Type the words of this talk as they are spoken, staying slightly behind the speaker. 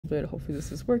But hopefully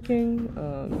this is working.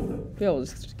 Yeah, we'll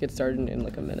just get started in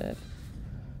like a minute.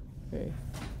 Okay.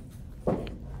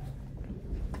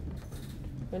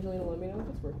 Angelina, let me know if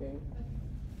it's working.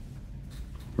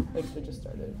 It just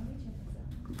started.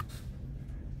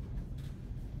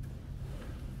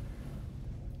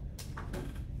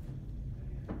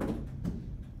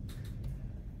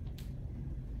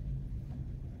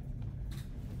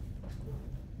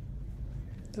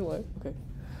 Is it live? Okay.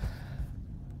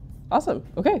 Awesome.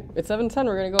 Okay, it's 7:10.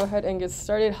 We're going to go ahead and get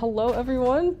started. Hello,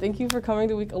 everyone. Thank you for coming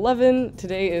to week 11.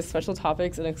 Today is special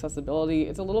topics and accessibility.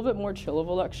 It's a little bit more chill of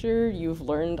a lecture. You've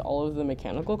learned all of the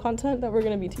mechanical content that we're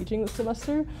going to be teaching this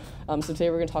semester. So today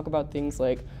we're going to talk about things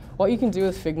like what you can do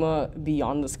with Figma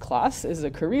beyond this class as a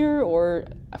career or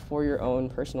for your own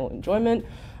personal enjoyment.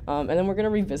 And then we're going to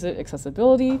revisit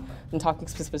accessibility and talk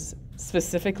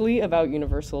specifically about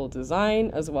universal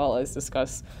design, as well as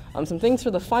discuss some things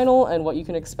for the final and what you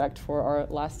can expect for our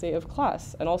last day of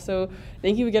class. And also,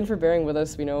 thank you again for bearing with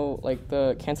us. We know like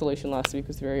the cancellation last week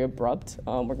was very abrupt.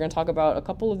 We're going to talk about a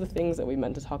couple of the things that we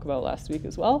meant to talk about last week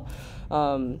as well.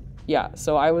 Yeah,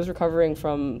 so I was recovering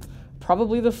from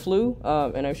probably the flu,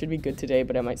 and I should be good today,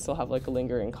 but I might still have like a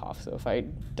lingering cough. So if I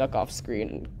duck off screen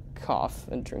and cough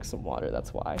and drink some water,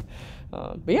 that's why.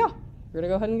 But yeah, we're gonna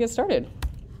go ahead and get started.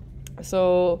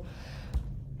 So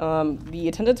the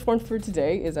attendance form for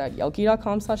today is at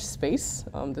yelke.com/space.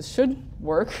 This should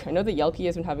work. I know that Yelke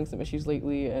has been having some issues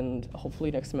lately, and hopefully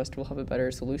next semester we'll have a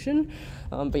better solution.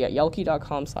 But yeah,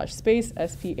 yelke.com/space,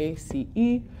 SPACE,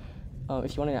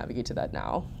 if you want to navigate to that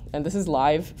now. And this is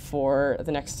live for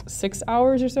the next 6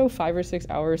 hours or so, 5 or 6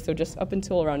 hours, so just up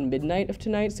until around midnight of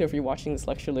tonight. So if you're watching this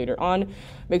lecture later on,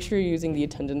 make sure you're using the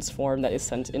attendance form that is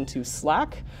sent into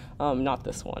Slack, not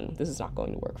this one. This is not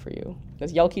going to work for you.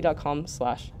 That's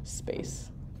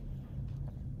yelke.com/space.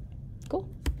 Cool.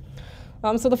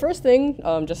 So the first thing,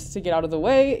 just to get out of the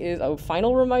way, is a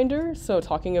final reminder. So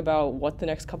talking about what the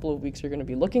next couple of weeks are going to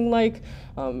be looking like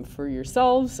for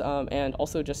yourselves, and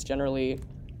also just generally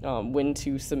when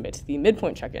to submit the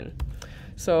midpoint check-in.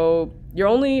 So your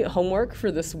only homework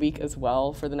for this week as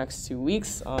well, for the next 2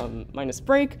 weeks, minus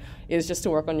break, is just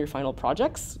to work on your final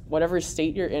projects. Whatever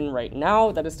state you're in right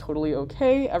now, that is totally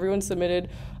okay. Everyone submitted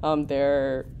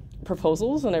their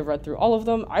proposals, and I've read through all of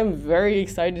them. I'm very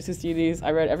excited to see these.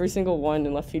 I read every single one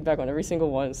and left feedback on every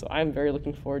single one, so I'm very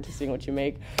looking forward to seeing what you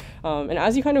make. And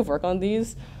as you kind of work on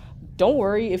these, don't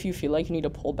worry if you feel like you need to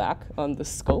pull back on the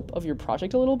scope of your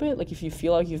project a little bit. Like if you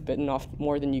feel like you've bitten off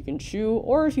more than you can chew,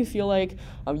 or if you feel like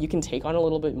you can take on a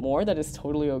little bit more, that is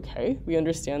totally okay. We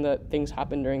understand that things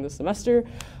happen during the semester,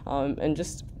 and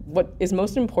just what is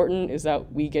most important is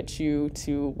that we get you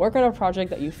to work on a project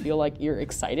that you feel like you're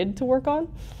excited to work on.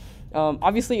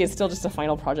 Obviously, it's still just a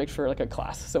final project for like a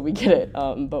class, so we get it,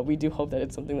 but we do hope that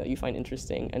it's something that you find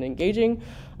interesting and engaging,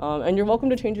 and you're welcome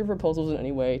to change your proposals in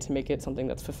any way to make it something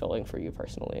that's fulfilling for you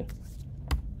personally.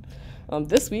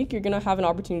 This week, you're going to have an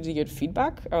opportunity to get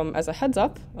feedback. As a heads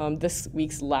up, this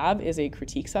week's lab is a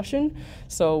critique session,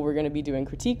 so we're going to be doing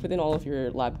critique within all of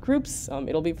your lab groups.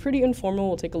 It'll be pretty informal.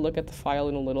 We'll take a look at the file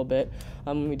in a little bit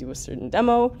when we do a certain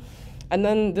demo. And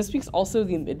then this week's also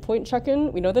the midpoint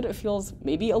check-in. We know that it feels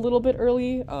maybe a little bit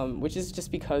early, which is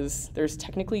just because there's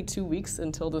technically 2 weeks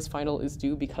until this final is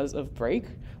due because of break.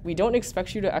 We don't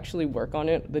expect you to actually work on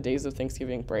it the days of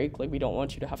Thanksgiving break. Like we don't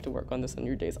want you to have to work on this on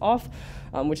your days off,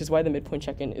 which is why the midpoint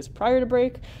check-in is prior to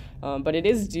break. But it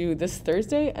is due this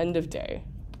Thursday, end of day.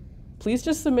 Please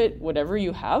just submit whatever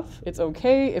you have. It's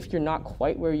okay if you're not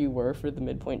quite where you were for the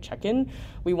midpoint check-in.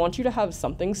 We want you to have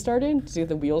something started to get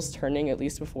the wheels turning at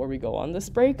least before we go on this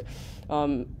break.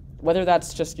 Whether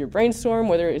that's just your brainstorm,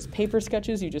 whether it's paper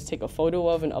sketches you just take a photo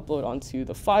of and upload onto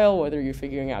the file, whether you're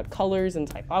figuring out colors and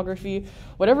typography,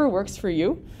 whatever works for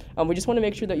you. We just want to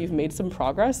make sure that you've made some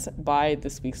progress by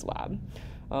this week's lab.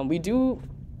 We do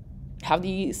have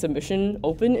the submission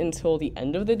open until the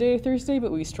end of the day Thursday,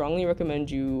 but we strongly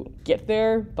recommend you get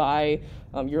there by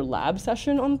your lab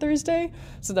session on Thursday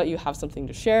so that you have something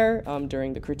to share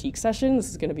during the critique session. This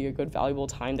is going to be a good, valuable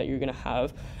time that you're going to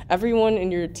have everyone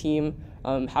in your team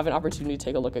have an opportunity to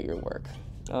take a look at your work.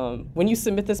 When you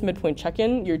submit this midpoint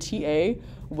check-in, your TA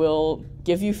will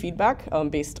give you feedback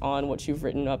based on what you've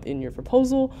written up in your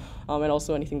proposal and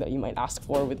also anything that you might ask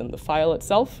for within the file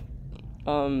itself.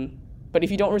 But if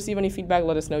you don't receive any feedback,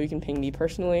 let us know. You can ping me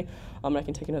personally, and I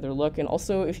can take another look. And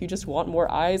also, if you just want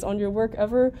more eyes on your work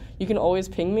ever, you can always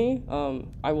ping me.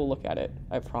 I will look at it,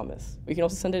 I promise. We can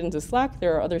also send it into Slack.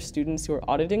 There are other students who are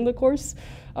auditing the course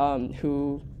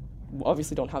who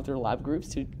obviously don't have their lab groups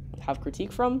to have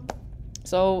critique from.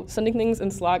 So sending things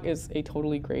in Slack is a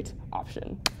totally great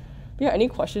option. Yeah, any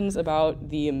questions about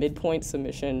the midpoint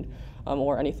submission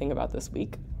or anything about this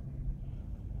week?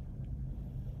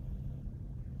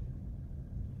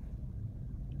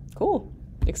 Cool,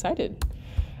 excited.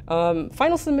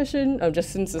 Final submission,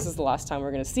 just since this is the last time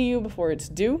we're gonna see you before it's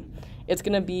due, it's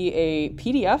gonna be a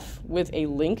PDF with a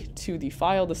link to the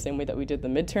file the same way that we did the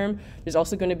midterm. There's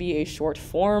also gonna be a short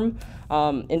form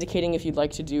indicating if you'd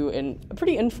like to do a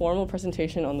pretty informal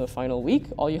presentation on the final week.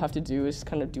 All you have to do is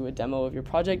kind of do a demo of your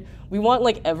project. We want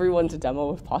like everyone to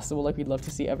demo if possible, like we'd love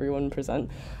to see everyone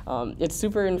present. It's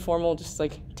super informal, just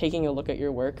like taking a look at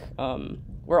your work.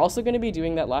 We're also gonna be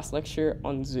doing that last lecture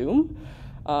on Zoom.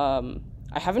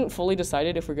 I haven't fully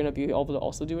decided if we're gonna be able to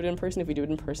also do it in person. If we do it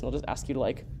in person, I'll just ask you to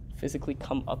like physically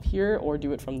come up here or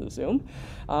do it from the Zoom.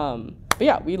 But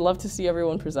yeah, we'd love to see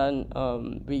everyone present.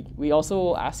 We also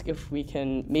will ask if we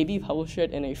can maybe publish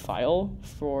it in a file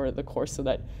for the course so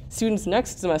that students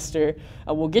next semester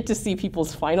will get to see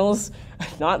people's finals,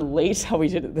 not late how we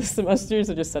did it this semester,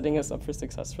 so just setting us up for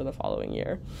success for the following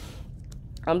year.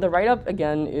 The write-up,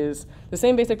 again, is the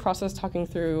same basic process, talking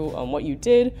through what you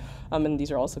did, and these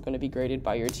are also going to be graded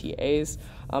by your TAs.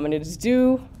 And it is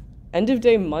due end of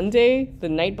day Monday, the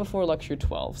night before lecture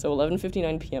 12, so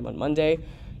 11:59 p.m. on Monday.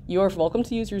 You are welcome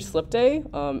to use your slip day.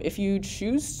 If you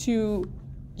choose to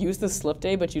use the slip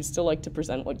day, but you'd still like to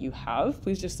present what you have,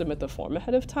 please just submit the form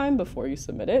ahead of time before you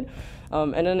submit it.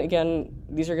 And then again,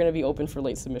 these are going to be open for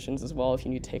late submissions as well if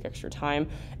you need to take extra time.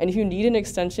 And if you need an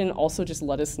extension, also just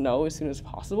let us know as soon as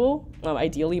possible.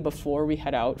 Ideally before we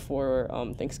head out for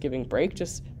Thanksgiving break,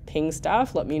 just ping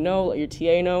staff, let me know, let your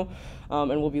TA know,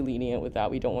 and we'll be lenient with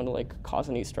that. We don't want to like cause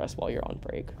any stress while you're on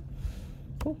break.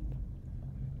 Cool.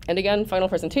 And again, final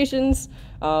presentations,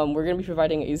 we're going to be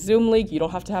providing a Zoom link. You don't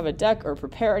have to have a deck or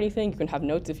prepare anything. You can have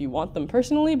notes if you want them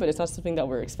personally, but it's not something that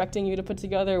we're expecting you to put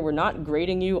together. We're not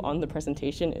grading you on the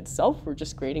presentation itself. We're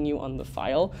just grading you on the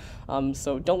file.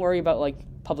 So don't worry about like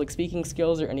public speaking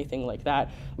skills or anything like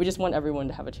that. We just want everyone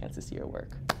to have a chance to see your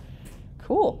work.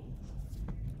 Cool.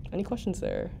 Any questions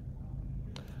there?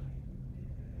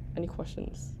 Any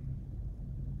questions?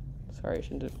 Sorry, I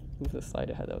shouldn't have moved the slide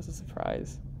ahead. That was a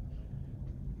surprise.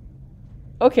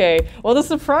 Okay, well the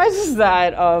surprise is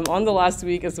that on the last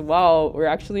week as well, we're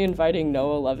actually inviting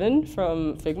Noah Levin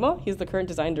from Figma. He's the current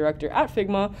design director at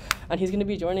Figma, and he's gonna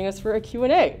be joining us for a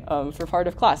Q&A for part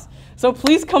of class. So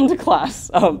please come to class.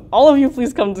 All of you,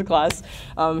 please come to class.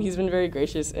 He's been very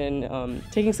gracious in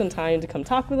taking some time to come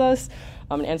talk with us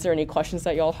and answer any questions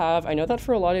that y'all have. I know that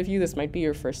for a lot of you, this might be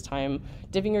your first time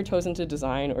dipping your toes into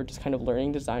design or just kind of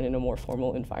learning design in a more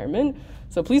formal environment.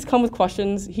 So please come with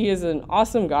questions. He is an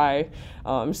awesome guy.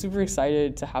 I'm super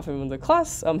excited to have him in the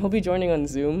class. He'll be joining on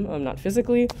Zoom, not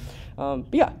physically. But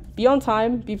yeah, be on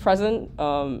time, be present,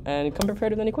 and come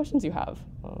prepared with any questions you have.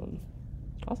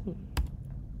 Awesome.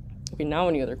 Okay, now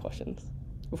any other questions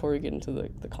before we get into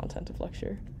the content of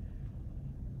lecture?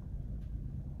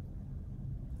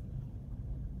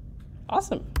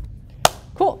 Awesome.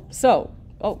 Cool. So,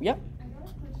 oh, yeah. I got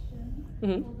a question.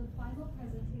 Mm-hmm. Will the final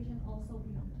presentation also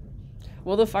be on Twitch?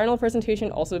 Will the final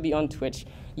presentation also be on Twitch?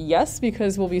 Yes,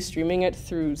 because we'll be streaming it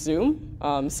through Zoom.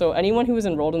 So anyone who was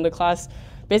enrolled in the class,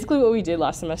 basically what we did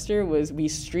last semester was we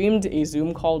streamed a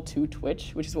Zoom call to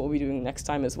Twitch, which is what we'll be doing next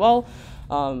time as well.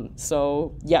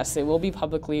 So yes, it will be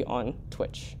publicly on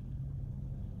Twitch,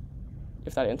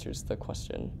 if that answers the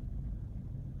question.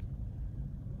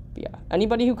 But yeah,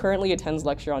 anybody who currently attends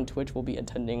lecture on Twitch will be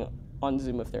attending on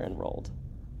Zoom if they're enrolled.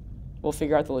 We'll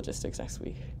figure out the logistics next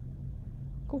week.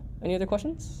 Cool. Any other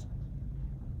questions?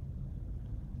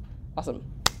 Awesome.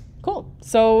 Cool.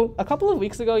 So a couple of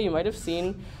weeks ago, you might have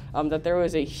seen that there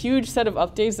was a huge set of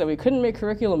updates that we couldn't make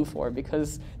curriculum for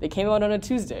because they came out on a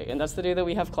Tuesday, and that's the day that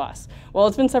we have class. Well,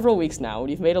 it's been several weeks now, and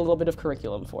we've made a little bit of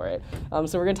curriculum for it.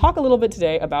 So we're going to talk a little bit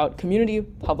today about community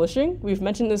publishing. We've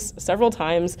mentioned this several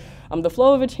times. The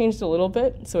flow of it changed a little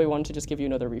bit, so we wanted to just give you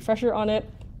another refresher on it.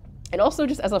 And also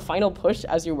just as a final push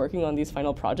as you're working on these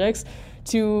final projects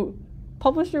to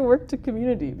publish your work to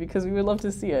community, because we would love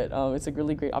to see it. It's a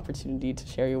really great opportunity to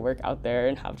share your work out there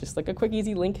and have just like a quick,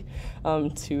 easy link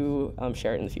to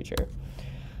share it in the future.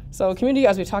 So community,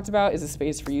 as we talked about, is a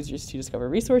space for users to discover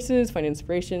resources, find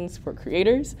inspiration, support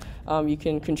creators. You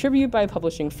can contribute by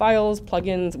publishing files,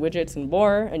 plugins, widgets, and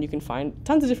more, and you can find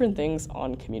tons of different things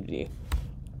on community.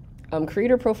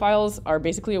 Creator profiles are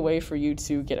basically a way for you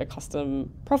to get a custom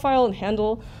profile and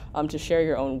handle to share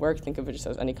your own work. Think of it just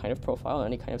as any kind of profile on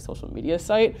any kind of social media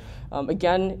site.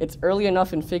 Again, it's early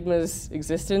enough in Figma's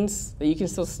existence that you can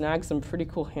still snag some pretty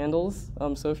cool handles.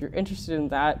 So if you're interested in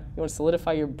that, you want to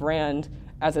solidify your brand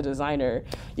as a designer,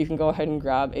 you can go ahead and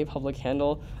grab a public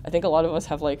handle. I think a lot of us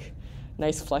have like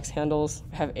nice flex handles.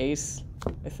 I have Ace.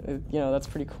 That's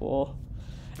pretty cool.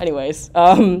 Anyways,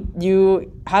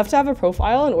 you have to have a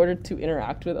profile in order to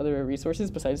interact with other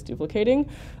resources besides duplicating.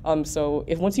 So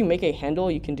once you make a handle,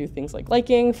 you can do things like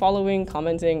liking, following,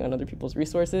 commenting on other people's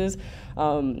resources.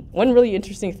 One really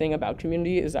interesting thing about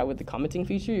community is that with the commenting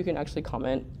feature, you can actually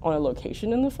comment on a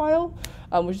location in the file,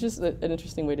 which is an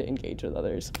interesting way to engage with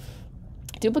others.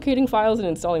 Duplicating files and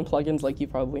installing plugins, like you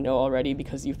probably know already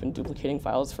because you've been duplicating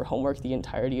files for homework the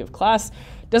entirety of class,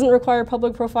 doesn't require a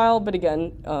public profile, but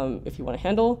again, if you want to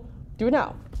handle, do it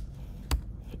now.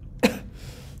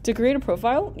 To create a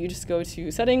profile, you just go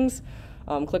to Settings,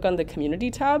 click on the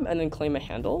Community tab, and then claim a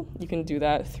handle. You can do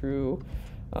that through,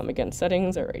 again,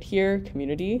 Settings are right here,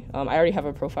 Community. I already have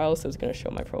a profile, so it's going to show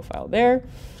my profile there.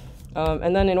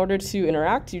 And then in order to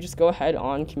interact, you just go ahead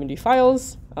on Community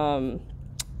Files,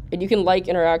 and you can like,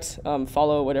 interact,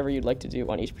 follow, whatever you'd like to do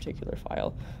on each particular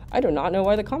file. I do not know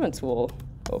why the comment tool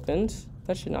opened.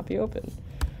 That should not be open.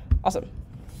 Awesome.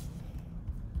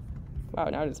 Wow,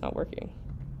 now it's not working.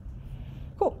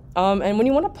 Cool. And when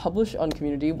you want to publish on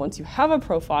Community, once you have a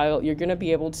profile, you're going to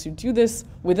be able to do this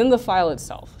within the file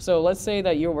itself. So let's say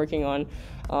that you're working on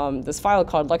this file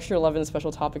called Lecture 11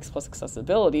 Special Topics plus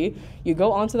Accessibility. You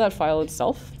go onto that file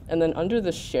itself, and then under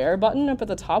the Share button up at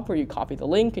the top where you copy the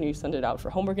link and you send it out for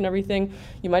homework and everything,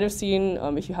 you might have seen,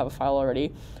 if you have a file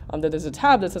already, that there's a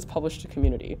tab that says Publish to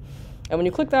Community. And when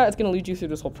you click that, it's going to lead you through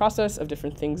this whole process of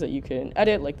different things that you can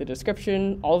edit, like the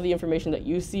description, all of the information that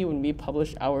you see when we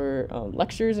publish our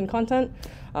lectures and content.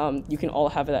 You can all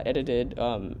have that edited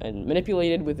and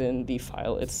manipulated within the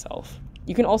file itself.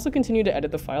 You can also continue to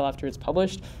edit the file after it's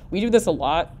published. We do this a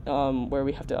lot where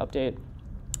we have to update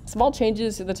small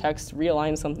changes to the text,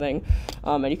 realign something,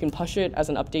 and you can push it as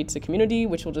an update to Community,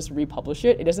 which will just republish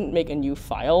it. It doesn't make a new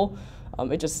file.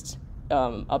 It just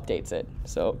updates it.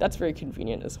 So that's very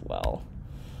convenient as well.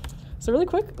 So really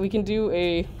quick, we can do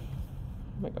oh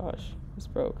my gosh, this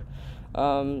broke.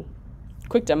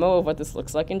 Quick demo of what this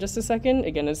looks like in just a second.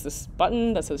 Again, it's this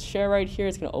button that says Share right here.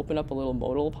 It's going to open up a little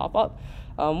modal pop-up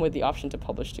with the option to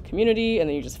publish to Community, and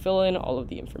then you just fill in all of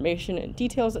the information and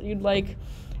details that you'd like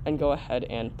and go ahead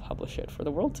and publish it for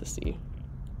the world to see.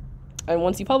 And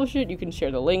once you publish it, you can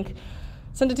share the link,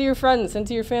 send it to your friends, send it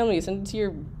to your family, send it to your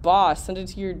boss, send it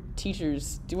to your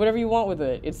teachers, do whatever you want with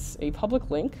it. It's a public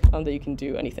link that you can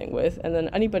do anything with, and then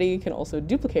anybody can also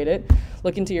duplicate it,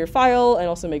 look into your file, and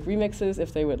also make remixes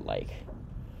if they would like.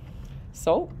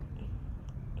 So,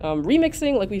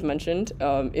 remixing, like we've mentioned,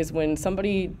 is when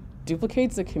somebody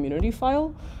duplicates a community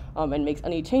file and makes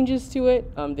any changes to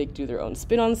it. They do their own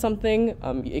spin on something.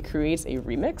 It creates a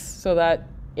remix so that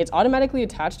it's automatically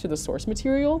attached to the source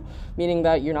material, meaning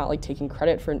that you're not like taking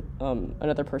credit for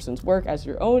another person's work as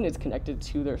your own. It's connected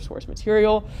to their source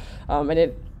material, and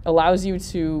it allows you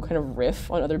to kind of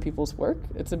riff on other people's work.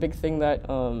 It's a big thing that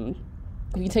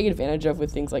you can take advantage of with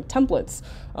things like templates.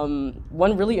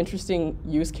 One really interesting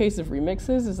use case of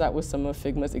remixes is that with some of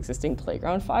Figma's existing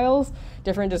playground files,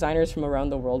 different designers from around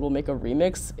the world will make a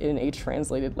remix in a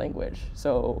translated language.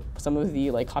 So some of the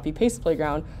like copy-paste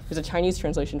playground, there's a Chinese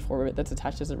translation for it that's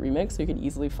attached as a remix, so you can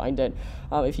easily find it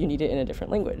if you need it in a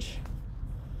different language.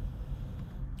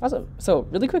 Awesome. So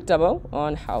really quick demo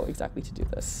on how exactly to do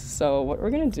this. So what we're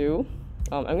going to do,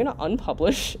 I'm going to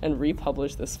unpublish and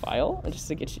republish this file, and just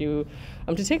to get you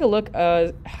to take a look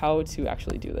at how to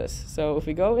actually do this. So if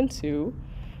we go into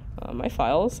my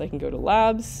files, I can go to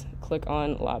Labs, click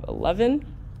on Lab 11,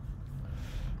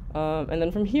 and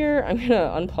then from here, I'm going to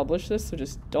unpublish this, so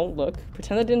just don't look.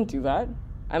 Pretend I didn't do that.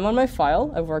 I'm on my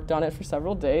file. I've worked on it for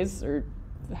several days, or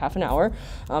half an hour,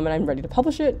 and I'm ready to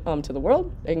publish it to the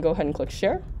world. I can go ahead and click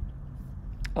Share.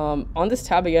 On this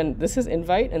tab, again, this is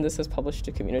Invite and this is Publish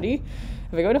to Community.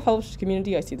 If I go to Publish to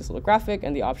Community, I see this little graphic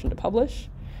and the option to publish.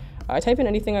 I type in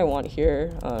anything I want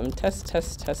here,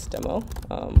 test demo.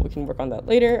 We can work on that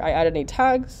later. I added any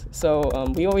tags,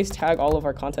 so we always tag all of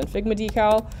our content Figma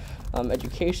Decal,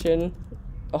 education,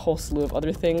 a whole slew of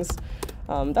other things,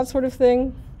 that sort of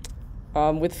thing.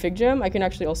 With FigJam, I can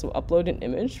actually also upload an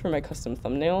image for my custom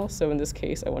thumbnail. So in this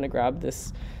case, I want to grab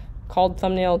this called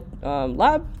thumbnail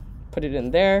lab, put it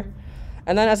in there.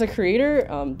 And then as a creator,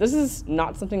 this is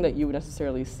not something that you would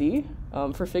necessarily see.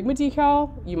 For Figma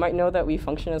Decal, you might know that we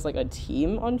function as like a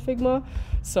team on Figma.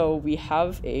 So we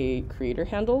have a creator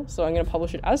handle. So I'm going to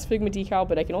publish it as Figma Decal,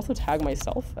 but I can also tag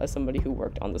myself as somebody who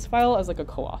worked on this file as like a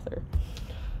co-author.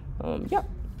 Yeah.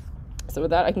 So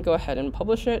with that, I can go ahead and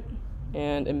publish it.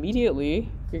 And immediately,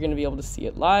 you're going to be able to see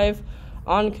it live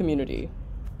on Community.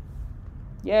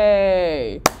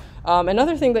 Yay!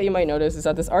 Another thing that you might notice is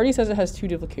that this already says it has 2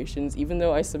 duplications, even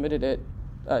though I submitted it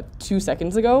 2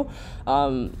 seconds ago.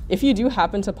 If you do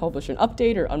happen to publish an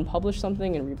update or unpublish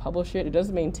something and republish it, it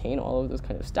does maintain all of those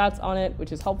kind of stats on it,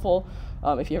 which is helpful.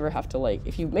 If you ever have to, like,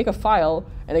 if you make a file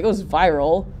and it goes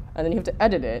viral and then you have to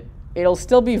edit it, it'll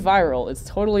still be viral. It's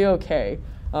totally okay.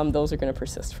 Those are going to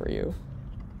persist for you.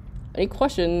 Any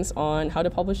questions on how to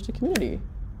publish to community?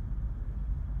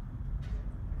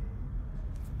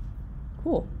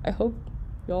 Cool. I hope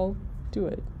y'all do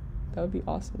it. That would be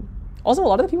awesome. Also, a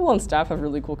lot of the people on staff have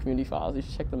really cool community files. You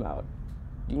should check them out.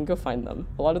 You can go find them.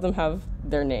 A lot of them have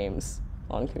their names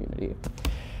on community.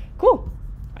 Cool.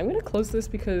 I'm going to close this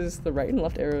because the right and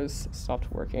left arrows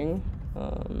stopped working.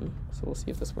 So we'll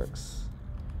see if this works.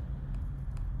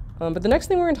 But the next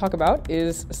thing we're going to talk about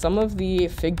is some of the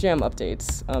FigJam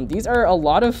updates. These are a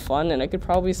lot of fun, and I could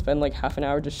probably spend like half an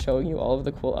hour just showing you all of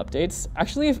the cool updates.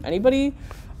 Actually, if anybody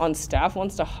on staff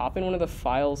wants to hop in one of the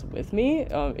files with me,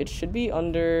 it should be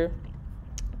under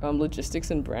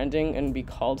logistics and branding and be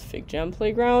called FigJam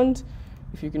Playground.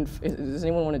 If you can, does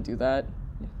anyone want to do that?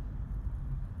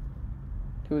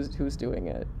 Who's doing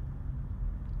it?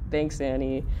 Thanks,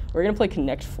 Annie. We're gonna play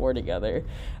Connect 4 together.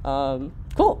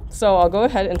 Cool, so I'll go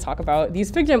ahead and talk about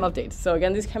these FigJam updates. So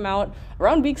again, these came out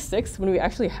around week 6 when we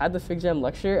actually had the FigJam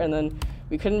lecture, and then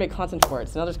we couldn't make content for it,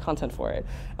 so now there's content for it.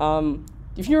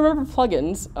 If you remember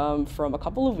plugins from a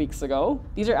couple of weeks ago,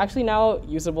 these are actually now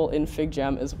usable in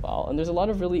FigJam as well. And there's a lot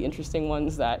of really interesting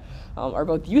ones that are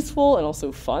both useful and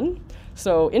also fun.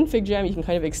 So in FigJam, you can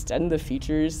kind of extend the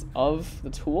features of the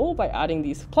tool by adding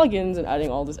these plugins and adding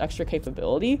all this extra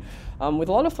capability with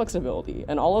a lot of flexibility.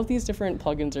 And all of these different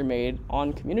plugins are made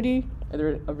on community. And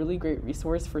they're a really great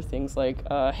resource for things like,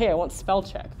 hey, I want spell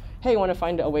check. Hey, I want to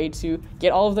find a way to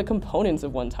get all of the components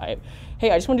of one type.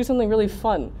 Hey, I just want to do something really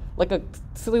fun, like a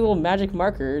silly little magic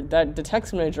marker that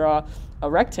detects when I draw a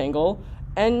rectangle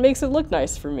and makes it look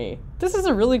nice for me. This is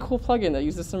a really cool plugin that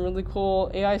uses some really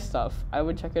cool AI stuff. I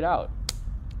would check it out.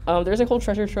 There's a whole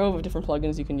treasure trove of different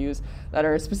plugins you can use that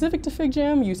are specific to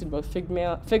FigJam, used in both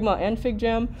Figma and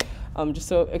FigJam. Just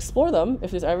so explore them.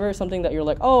 If there's ever something that you're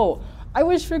like, oh, I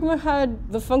wish Figma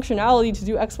had the functionality to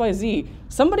do XYZ.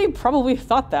 Somebody probably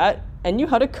thought that and knew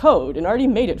how to code and already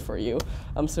made it for you.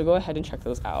 So go ahead and check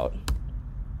those out.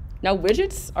 Now,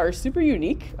 widgets are super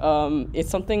unique. It's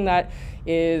something that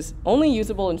is only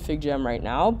usable in FigJam right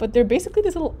now, but they're basically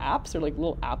these little apps or like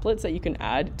little applets that you can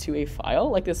add to a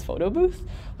file, like this photo booth,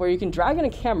 where you can drag in a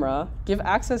camera, give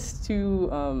access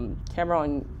to camera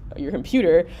on your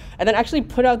computer, and then actually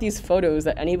put out these photos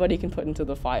that anybody can put into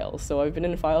the file. So I've been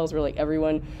in files where like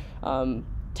everyone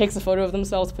takes a photo of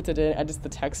themselves, puts it in, edits the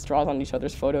text, draws on each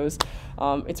other's photos.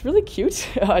 It's really cute.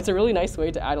 It's a really nice way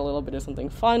to add a little bit of something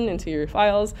fun into your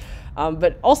files.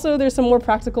 But also there's some more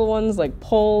practical ones like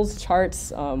polls,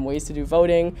 charts, ways to do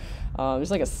voting. There's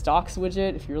like a stocks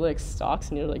widget. If you really like stocks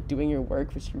and you're like doing your work,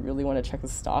 but you really want to check the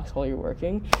stocks while you're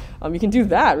working, you can do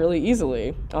that really easily.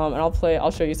 And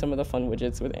I'll show you some of the fun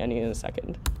widgets with Annie in a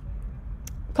second.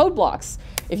 Code blocks.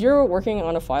 If you're working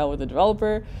on a file with a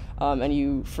developer and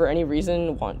you, for any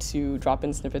reason, want to drop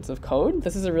in snippets of code,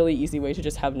 this is a really easy way to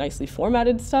just have nicely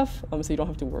formatted stuff so you don't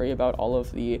have to worry about all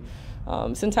of the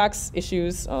syntax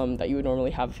issues that you would normally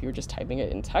have if you were just typing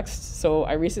it in text. So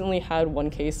I recently had one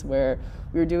case where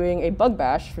we were doing a bug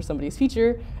bash for somebody's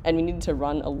feature and we needed to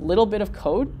run a little bit of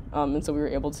code. And so we were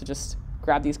able to just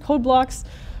grab these code blocks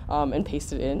and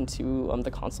paste it into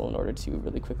the console in order to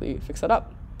really quickly fix that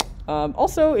up.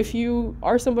 Also, if you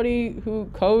are somebody who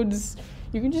codes,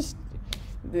 you can just,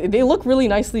 they look really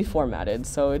nicely formatted.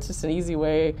 So it's just an easy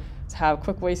way to have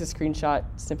quick ways to screenshot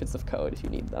snippets of code if you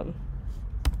need them.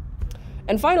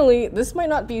 And finally, this might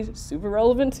not be super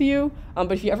relevant to you,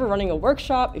 but if you're ever running a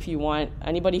workshop, if you want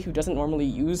anybody who doesn't normally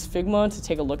use Figma to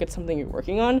take a look at something you're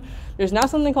working on, there's now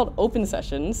something called Open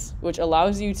Sessions, which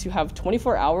allows you to have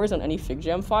 24 hours on any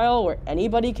FigJam file where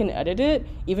anybody can edit it,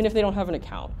 even if they don't have an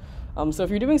account. So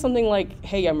if you're doing something like,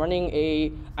 hey, I'm running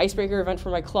a icebreaker event for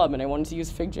my club and I wanted to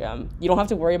use FigJam, you don't have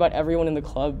to worry about everyone in the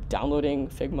club downloading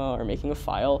Figma or making a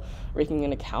file, or making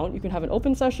an account. You can have an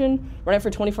open session, run it for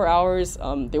 24 hours.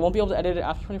 They won't be able to edit it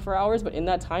after 24 hours, but in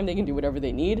that time, they can do whatever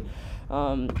they need.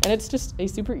 And it's just a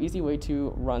super easy way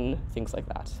to run things like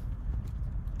that.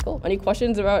 Cool. Any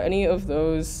questions about any of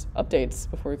those updates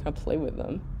before we kind of play with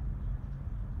them?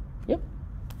 Yep.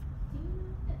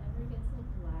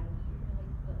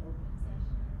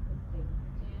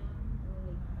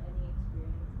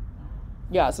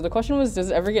 Yeah, so the question was, does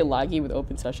it ever get laggy with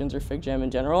open sessions or FigJam in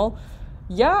general?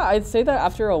 Yeah, I'd say that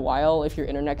after a while, if your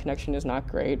internet connection is not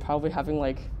great, probably having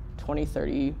like 20,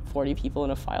 30, 40 people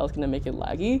in a file is going to make it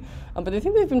laggy. But I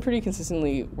think they've been pretty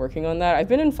consistently working on that. I've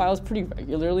been in files pretty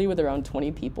regularly with around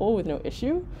 20 people with no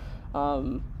issue.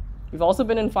 We've also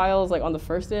been in files like on the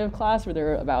first day of class where there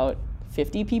were about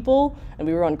 50 people, and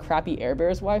we were on crappy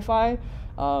Airbears Wi-Fi,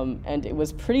 and it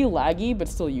was pretty laggy but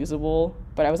still usable.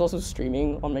 But I was also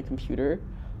streaming on my computer.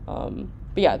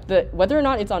 But yeah, whether or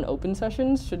not it's on open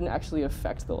sessions shouldn't actually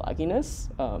affect the lagginess,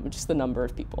 just the number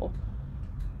of people.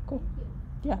 Cool.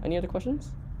 Yeah, any other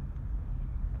questions?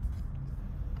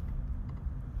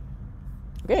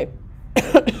 Okay.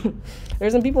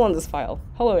 There's some people on this file.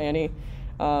 Hello, Annie.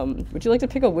 Would you like to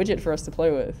pick a widget for us to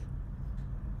play with?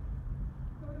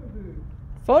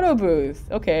 Photo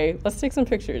booth. Okay, let's take some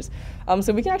pictures.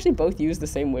 So we can actually both use the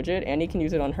same widget. Annie can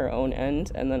use it on her own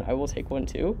end, and then I will take one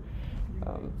too.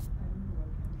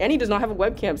 Annie does not have a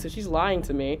webcam, so she's lying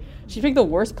to me. She picked the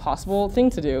worst possible thing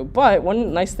to do. But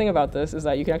one nice thing about this is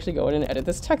that you can actually go in and edit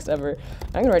this text ever.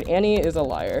 I'm gonna write Annie is a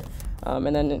liar.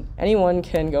 And then anyone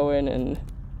can go in and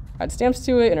add stamps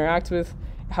to it, interact with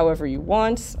however you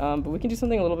want. But we can do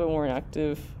something a little bit more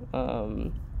interactive.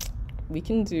 We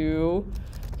can do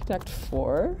Connect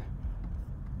 4.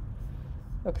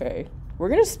 Okay, we're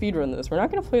gonna speedrun this. We're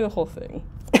not gonna play the whole thing.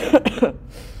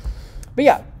 But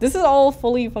yeah, this is all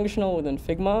fully functional within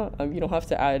Figma. You don't have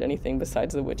to add anything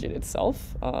besides the widget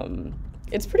itself.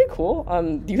 It's pretty cool.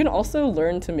 You can also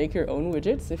learn to make your own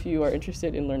widgets if you are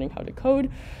interested in learning how to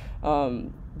code.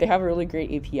 They have a really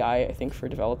great API, I think, for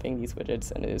developing these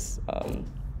widgets, and it is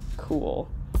cool.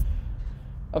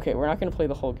 Okay, we're not gonna play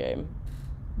the whole game,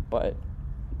 but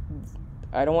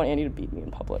I don't want Andy to beat me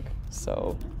in public.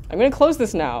 So I'm gonna close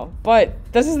this now, but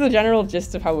this is the general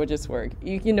gist of how widgets work.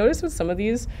 You can notice with some of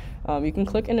these, you can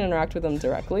click and interact with them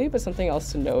directly, but something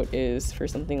else to note is for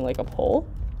something like a poll,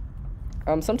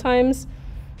 sometimes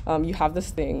you have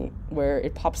this thing where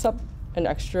it pops up an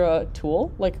extra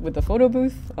tool, like with the photo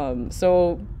booth.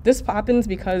 So this happens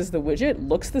because the widget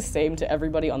looks the same to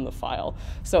everybody on the file.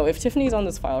 So if Tiffany's on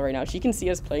this file right now, she can see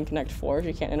us playing Connect 4,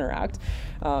 she can't interact.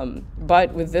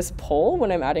 But with this poll,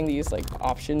 when I'm adding these like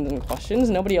options and questions,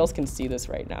 nobody else can see this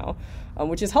right now,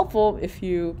 which is helpful if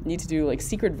you need to do like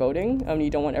secret voting. You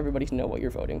don't want everybody to know what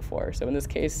you're voting for. So in this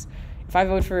case, if I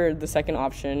vote for the second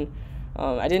option,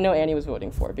 I didn't know Annie was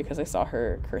voting for it because I saw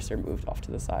her cursor moved off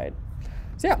to the side.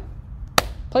 So yeah.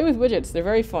 Play with widgets, they're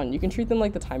very fun. You can treat them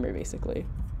like the timer, basically.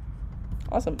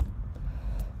 Awesome.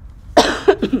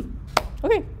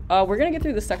 Okay, we're gonna get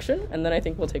through this section, and then I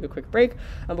think we'll take a quick break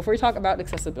before we talk about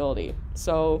accessibility.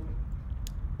 So,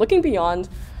 looking beyond,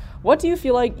 what do you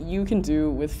feel like you can do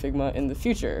with Figma in the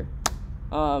future?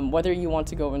 Whether you want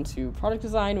to go into product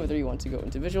design, whether you want to go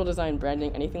into visual design,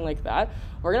 branding, anything like that,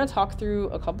 we're gonna talk through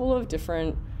a couple of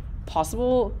different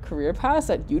possible career paths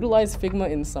that utilize Figma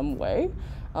in some way.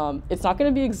 It's not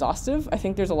going to be exhaustive. I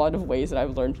think there's a lot of ways that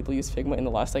I've learned people use Figma in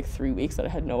the last like 3 weeks that I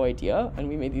had no idea, and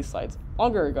we made these slides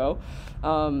longer ago.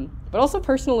 But also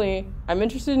personally, I'm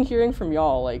interested in hearing from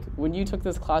y'all. Like, when you took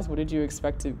this class, what did you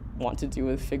expect to want to do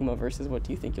with Figma versus what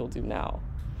do you think you'll do now?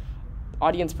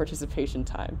 Audience participation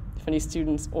time. If any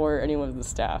students or anyone of the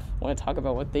staff want to talk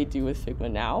about what they do with Figma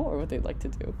now or what they'd like to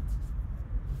do.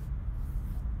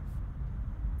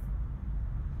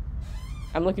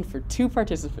 I'm looking for 2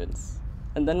 participants,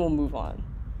 and then we'll move on.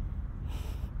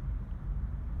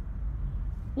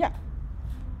 Yeah.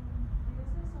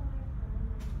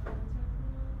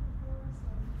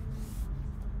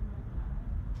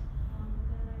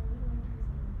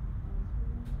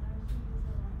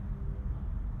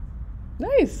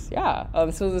 Nice, yeah.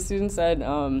 So the student said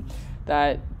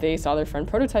that they saw their friend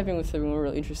prototyping with Figma and were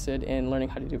really interested in learning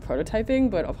how to do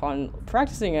prototyping, but upon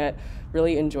practicing it,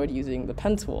 really enjoyed using the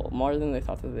pen tool more than they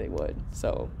thought that they would.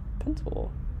 So, pen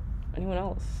tool. Anyone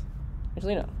else?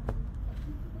 Angelina.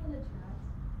 People in the chat,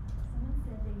 someone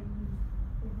said they use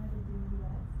Figma to do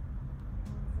UX,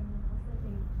 and someone else said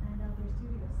they planned out their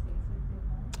studio space with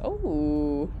Figma.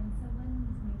 Oh. And someone's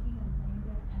making a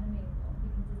manga anime wall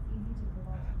because it's easy to pull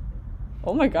off Figma.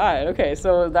 Oh my god, okay,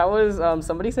 so that was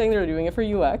somebody saying they were doing it for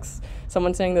UX,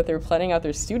 someone saying that they were planning out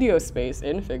their studio space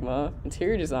in Figma,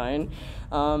 interior design,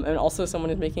 and also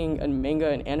someone is making a manga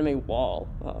and anime wall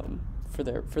for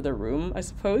their room, I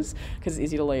suppose, because it's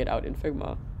easy to lay it out in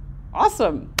Figma.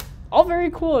 Awesome! All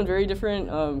very cool and very different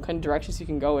kind of directions you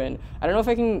can go in. I don't know if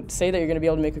I can say that you're going to be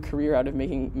able to make a career out of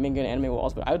making manga and anime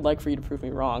walls, but I would like for you to prove me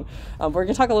wrong. We're going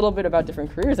to talk a little bit about different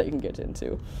careers that you can get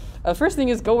into. First thing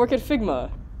is go work at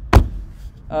Figma.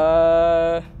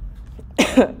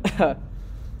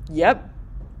 Yep.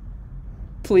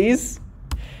 Please.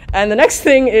 And the next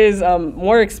thing is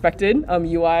more expected,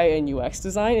 UI and UX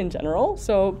design in general.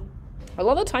 So a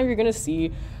lot of the time you're going to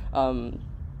see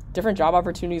different job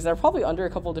opportunities that are probably under a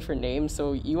couple different names.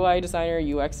 So UI designer,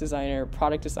 UX designer,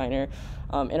 product designer,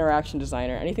 interaction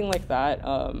designer, anything like that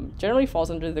generally falls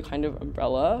under the kind of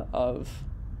umbrella of,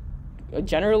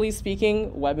 generally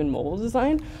speaking, web and mobile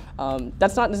design.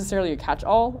 That's not necessarily a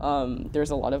catch-all.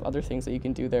 There's a lot of other things that you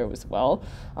can do there as well.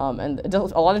 And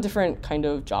a lot of different kind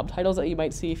of job titles that you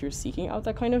might see if you're seeking out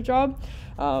that kind of job.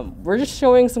 We're just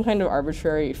showing some kind of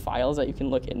arbitrary files that you can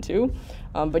look into.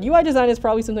 But UI design is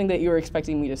probably something that you were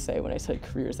expecting me to say when I said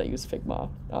careers that use Figma.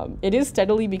 It is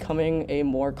steadily becoming a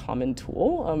more common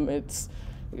tool. It's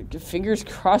fingers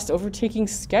crossed overtaking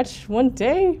Sketch one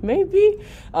day, maybe.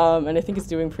 And I think it's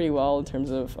doing pretty well in terms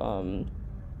of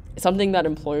something that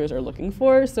employers are looking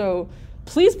for. So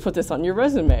please put this on your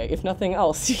resume, if nothing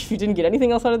else. If you didn't get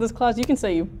anything else out of this class, you can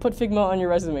say you put Figma on your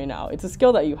resume now. It's a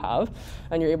skill that you have,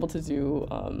 and you're able to do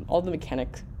all the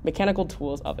mechanical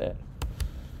tools of it.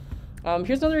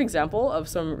 Here's another example of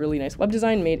some really nice web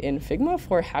design made in Figma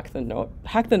for Hack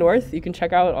the North. You can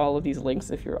check out all of these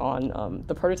links if you're on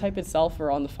the prototype itself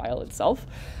or on the file itself.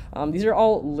 These are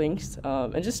all linked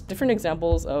and just different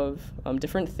examples of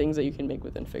different things that you can make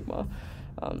within Figma.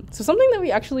 So something that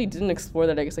we actually didn't explore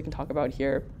that I guess I can talk about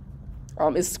here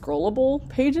is scrollable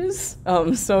pages.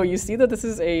 So you see that this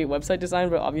is a website design,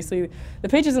 but obviously the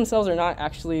pages themselves are not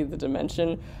actually the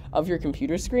dimension of your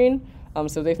computer screen.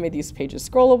 So they've made these pages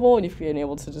scrollable, and you've been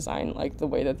able to design like the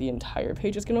way that the entire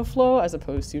page is going to flow, as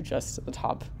opposed to just the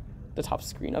top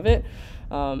screen of it.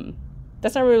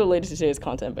 That's not really related to today's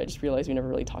content, but I just realized we never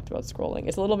really talked about scrolling.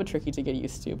 It's a little bit tricky to get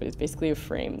used to, but it's basically a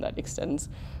frame that extends,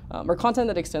 or content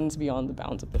that extends beyond the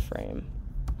bounds of the frame.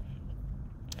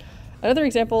 Another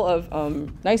example of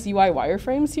nice UI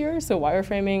wireframes here. So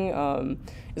wireframing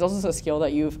is also a skill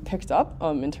that you've picked up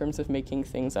in terms of making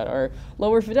things that are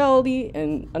lower fidelity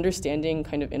and understanding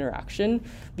kind of interaction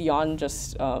beyond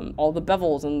just all the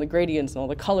bevels and the gradients and all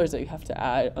the colors that you have to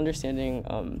add, understanding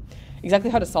exactly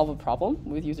how to solve a problem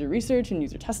with user research and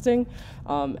user testing,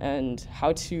 and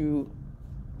how to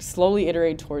slowly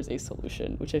iterate towards a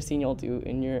solution, which I've seen y'all do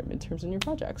in your midterms and your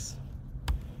projects.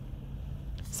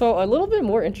 So a little bit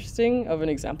more interesting of an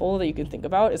example that you can think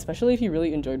about, especially if you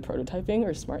really enjoyed prototyping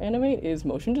or smart animate, is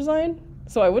motion design.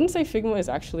 So I wouldn't say Figma is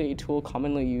actually a tool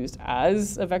commonly used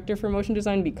as a vector for motion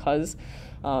design because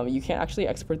you can't actually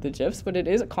export the GIFs, but it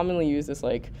is commonly used as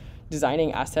like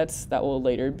designing assets that will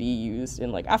later be used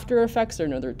in like After Effects or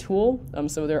another tool.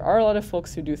 So there are a lot of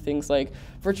folks who do things like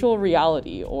virtual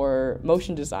reality or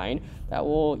motion design that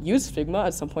will use Figma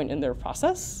at some point in their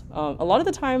process. A lot of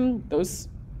the time, those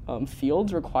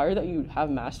fields require that you have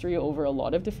mastery over a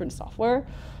lot of different software.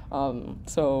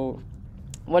 So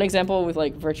one example with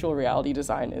like virtual reality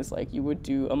design is like you would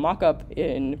do a mock-up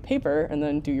in Paper and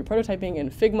then do your prototyping in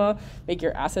Figma, make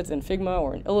your assets in Figma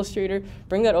or in Illustrator,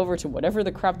 bring that over to whatever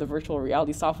the crap the virtual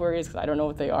reality software is, because I don't know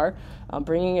what they are,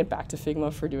 bringing it back to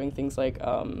Figma for doing things like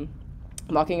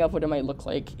mocking up what it might look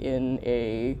like in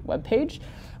a web page.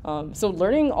 So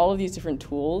learning all of these different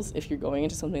tools, if you're going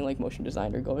into something like motion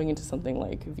design or going into something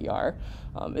like VR,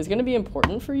 is going to be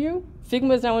important for you.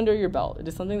 Figma is now under your belt. It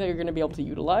is something that you're going to be able to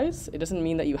utilize. It doesn't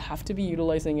mean that you have to be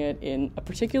utilizing it in a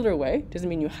particular way. It doesn't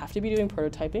mean you have to be doing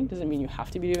prototyping. It doesn't mean you have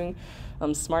to be doing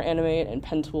Smart Animate and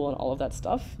Pen Tool and all of that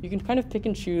stuff. You can kind of pick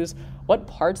and choose what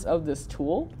parts of this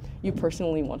tool you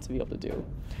personally want to be able to do.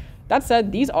 That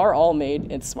said, these are all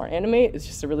made in Smart Animate. It's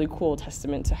just a really cool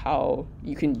testament to how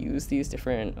you can use these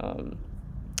different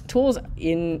tools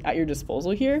at your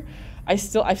disposal here. I've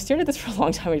stared at this for a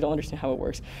long time. I don't understand how it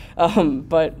works.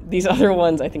 But these other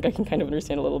ones, I think I can kind of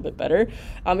understand a little bit better.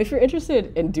 If you're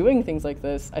interested in doing things like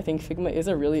this, I think Figma is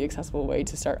a really accessible way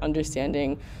to start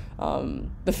understanding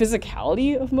the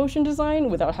physicality of motion design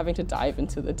without having to dive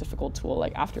into the difficult tool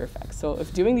like After Effects. So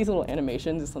if doing these little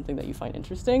animations is something that you find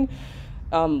interesting,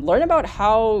 learn about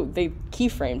how they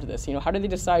keyframed this. You know, how do they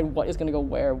decide what is going to go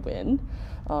where, when,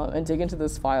 and dig into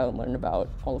this file and learn about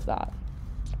all of that.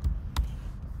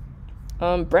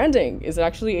 Branding is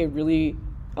actually a really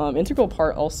integral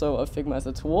part also of Figma as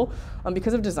a tool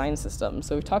because of design systems.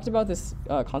 So we've talked about this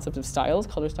concept of styles,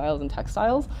 color styles, and text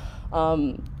styles.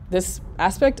 This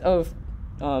aspect of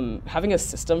having a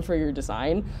system for your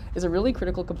design is a really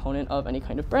critical component of any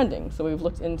kind of branding. So we've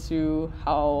looked into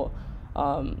how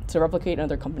to replicate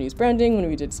another company's branding when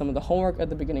we did some of the homework at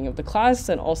the beginning of the class,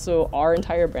 and also our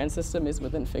entire brand system is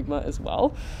within Figma as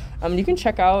well. You can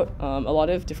check out a lot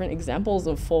of different examples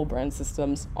of full brand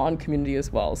systems on Community as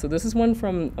well. So this is one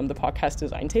from the podcast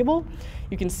design table.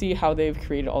 You can see how they've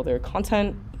created all their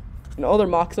content and all their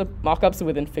mock-ups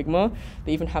within Figma.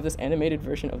 They even have this animated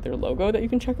version of their logo that you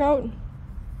can check out.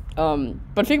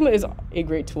 But Figma is a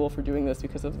great tool for doing this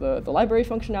because of the library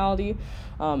functionality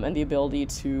and the ability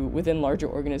to, within larger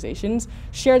organizations,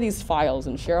 share these files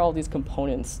and share all these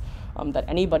components that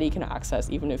anybody can access,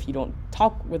 even if you don't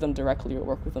talk with them directly or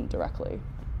work with them directly.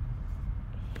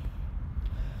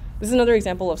 This is another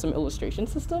example of some illustration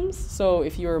systems. So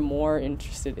if you're more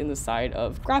interested in the side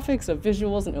of graphics, of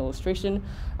visuals and illustration,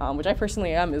 which I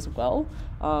personally am as well,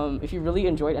 if you really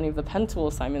enjoyed any of the pen tool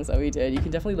assignments that we did, you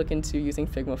can definitely look into using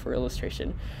Figma for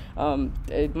illustration.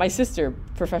 My sister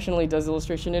professionally does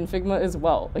illustration in Figma as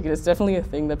well. Like, it's definitely a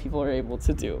thing that people are able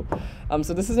to do.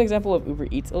 So this is an example of Uber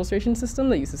Eats illustration system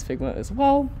that uses Figma as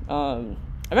well.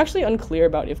 I'm actually unclear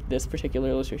about if this particular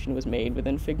illustration was made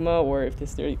within Figma or if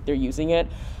they're using it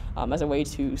as a way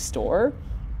to store,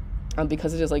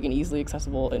 because it is like an easily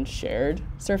accessible and shared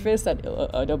surface that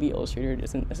Adobe Illustrator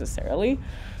isn't necessarily.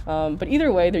 But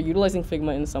either way, they're utilizing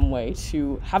Figma in some way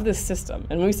to have this system.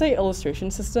 And when we say illustration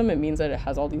system, it means that it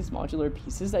has all these modular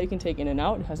pieces that you can take in and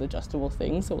out. It has adjustable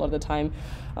things. So a lot of the time,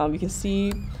 you can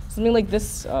see something like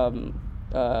this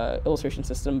illustration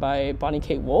system by Bonnie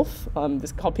Kate Wolf. This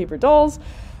is called Paper Dolls.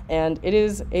 And it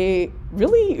is a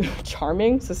really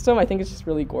charming system. I think it's just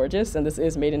really gorgeous. And this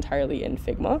is made entirely in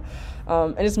Figma.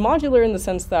 And it's modular in the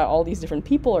sense that all these different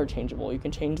people are changeable. You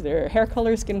can change their hair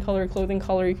color, skin color, clothing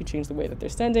color. You can change the way that they're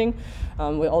standing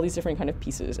with all these different kind of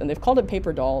pieces. And they've called it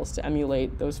paper dolls to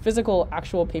emulate those physical,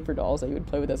 actual paper dolls that you would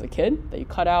play with as a kid, that you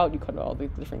cut out all the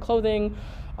different clothing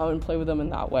and play with them in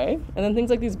that way. And then things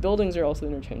like these buildings are also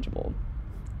interchangeable.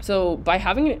 So by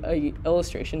having an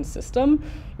illustration system,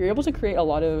 you're able to create a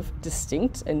lot of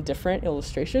distinct and different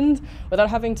illustrations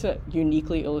without having to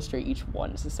uniquely illustrate each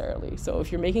one necessarily. So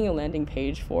if you're making a landing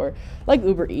page for like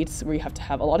Uber Eats, where you have to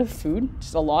have a lot of food,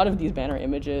 just a lot of these banner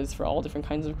images for all different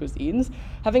kinds of cuisines,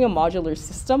 having a modular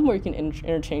system where you can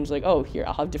interchange, like, oh, here,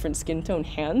 I'll have different skin tone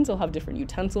hands, I'll have different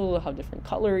utensils, I'll have different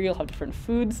cutlery, I'll have different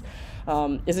foods,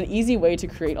 is an easy way to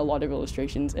create a lot of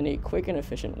illustrations in a quick and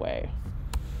efficient way.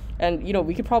 And, you know,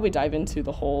 we could probably dive into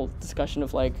the whole discussion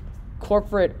of like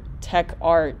corporate tech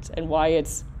art and why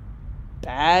it's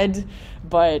bad,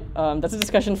 but that's a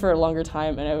discussion for a longer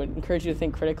time, and I would encourage you to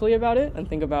think critically about it and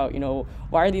think about, you know,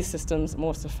 why are these systems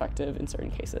most effective in certain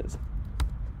cases?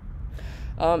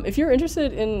 If you're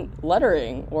interested in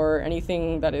lettering or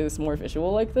anything that is more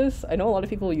visual like this, I know a lot of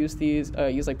people use these,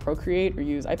 use like Procreate or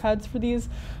use iPads for these,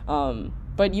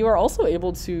 but you are also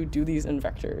able to do these in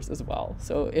vectors as well.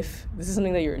 So if this is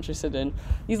something that you're interested in,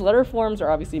 these letter forms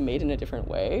are obviously made in a different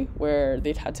way, where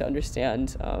they've had to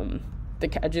understand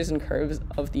the edges and curves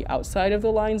of the outside of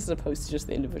the lines as opposed to just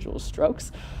the individual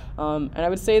strokes. And I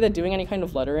would say that doing any kind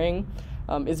of lettering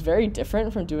is very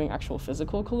different from doing actual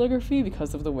physical calligraphy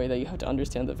because of the way that you have to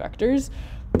understand the vectors.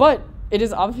 But it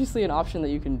is obviously an option that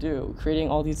you can do. Creating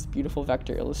all these beautiful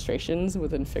vector illustrations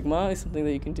within Figma is something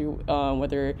that you can do,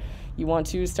 whether you want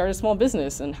to start a small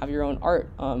business and have your own art,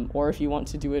 or if you want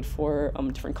to do it for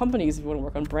different companies, if you want to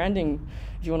work on branding,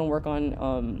 if you want to work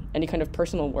on any kind of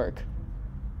personal work.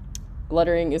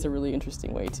 Lettering is a really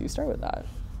interesting way to start with that.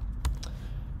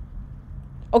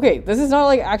 Okay, this is not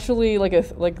like actually like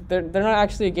they're not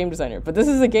actually a game designer, but this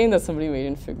is a game that somebody made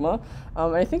in Figma.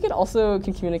 And I think it also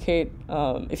can communicate,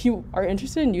 if you are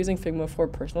interested in using Figma for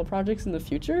personal projects in the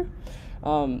future,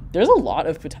 there's a lot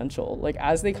of potential. Like,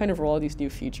 as they kind of roll out these new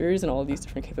features and all of these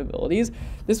different capabilities,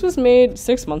 this was made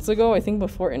 6 months ago, I think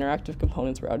before interactive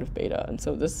components were out of beta. And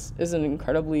so this is an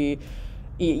incredibly,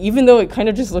 even though it kind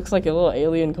of just looks like a little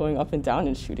alien going up and down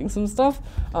and shooting some stuff,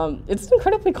 it's an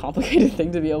incredibly complicated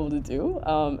thing to be able to do.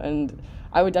 And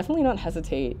I would definitely not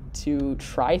hesitate to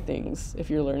try things if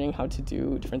you're learning how to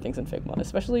do different things in Figma,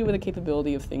 especially with the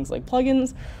capability of things like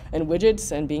plugins and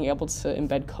widgets and being able to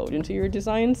embed code into your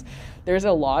designs. There's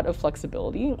a lot of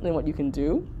flexibility in what you can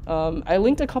do. I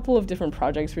linked a couple of different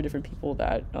projects for different people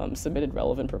that submitted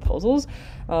relevant proposals,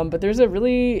 but there's a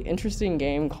really interesting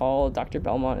game called Dr.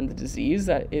 Belmont and the Disease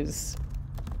that is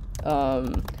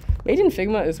made in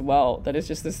Figma as well, that is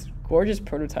just this gorgeous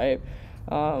prototype.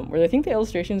 Where I think the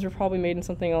illustrations were probably made in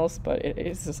something else, but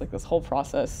it's just like this whole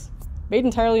process made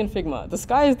entirely in Figma. The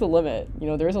sky is the limit. You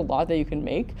know, there's a lot that you can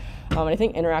make. And I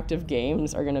think interactive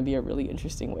games are going to be a really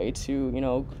interesting way to, you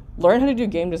know, learn how to do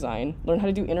game design, learn how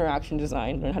to do interaction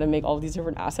design, learn how to make all these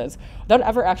different assets without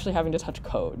ever actually having to touch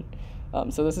code.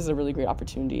 So this is a really great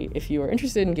opportunity if you are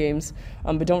interested in games,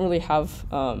 but don't really have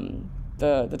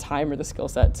the time or the skill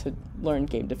set to learn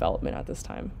game development at this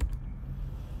time.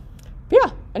 But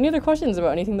yeah, any other questions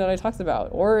about anything that I talked about?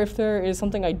 Or if there is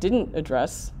something I didn't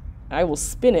address, I will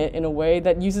spin it in a way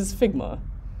that uses Figma.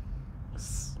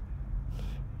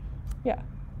 Yeah.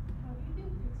 How do you do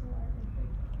pixel art in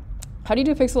Figma? How do you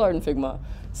do pixel art in Figma?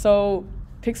 So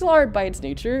pixel art by its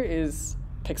nature is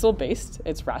pixel-based,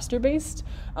 it's raster-based,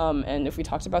 and if we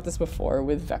talked about this before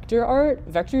with vector art,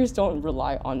 vectors don't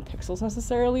rely on pixels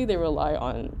necessarily, they rely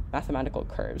on mathematical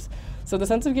curves. So the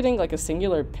sense of getting like a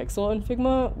singular pixel in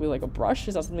Figma with like a brush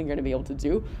is not something you're gonna be able to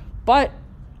do, but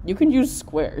you can use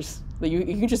squares. Like you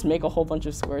can just make a whole bunch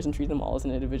of squares and treat them all as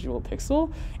an individual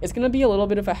pixel. It's gonna be a little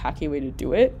bit of a hacky way to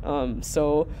do it.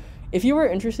 So if you are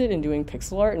interested in doing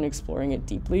pixel art and exploring it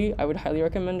deeply, I would highly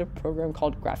recommend a program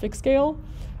called Graphic Scale.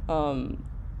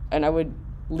 And I would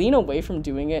lean away from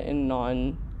doing it in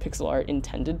non-pixel art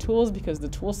intended tools because the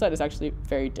tool set is actually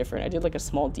very different. I did like a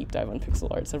small deep dive on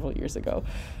pixel art several years ago.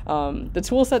 The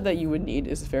tool set that you would need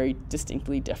is very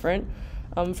distinctly different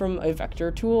from a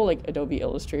vector tool like Adobe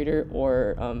Illustrator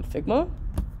or Figma.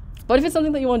 But if it's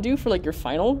something that you want to do for like your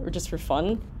final or just for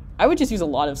fun, I would just use a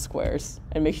lot of squares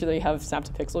and make sure that you have snap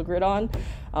to pixel grid on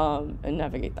and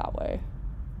navigate that way.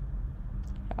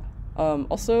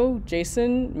 Also,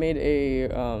 Jason made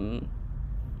a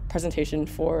presentation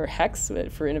for Hex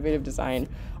for innovative design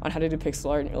on how to do pixel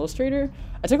art in Illustrator.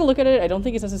 I took a look at it. I don't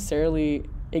think it's necessarily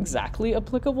exactly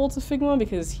applicable to Figma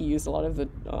because he used a lot of the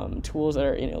tools that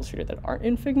are in Illustrator that aren't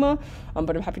in Figma,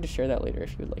 but I'm happy to share that later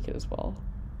if you would like it as well.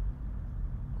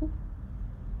 Cool.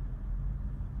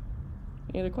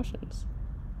 Any other questions?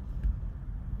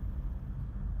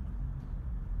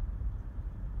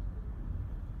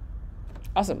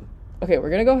 Awesome. Okay,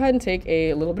 we're gonna go ahead and take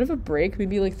a little bit of a break,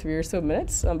 maybe like 3 or so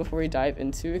minutes before we dive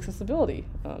into accessibility.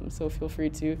 So feel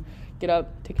free to get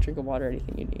up, take a drink of water,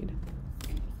 anything you need.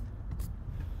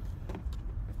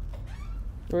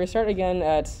 We're gonna start again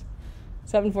at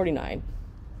 7:49.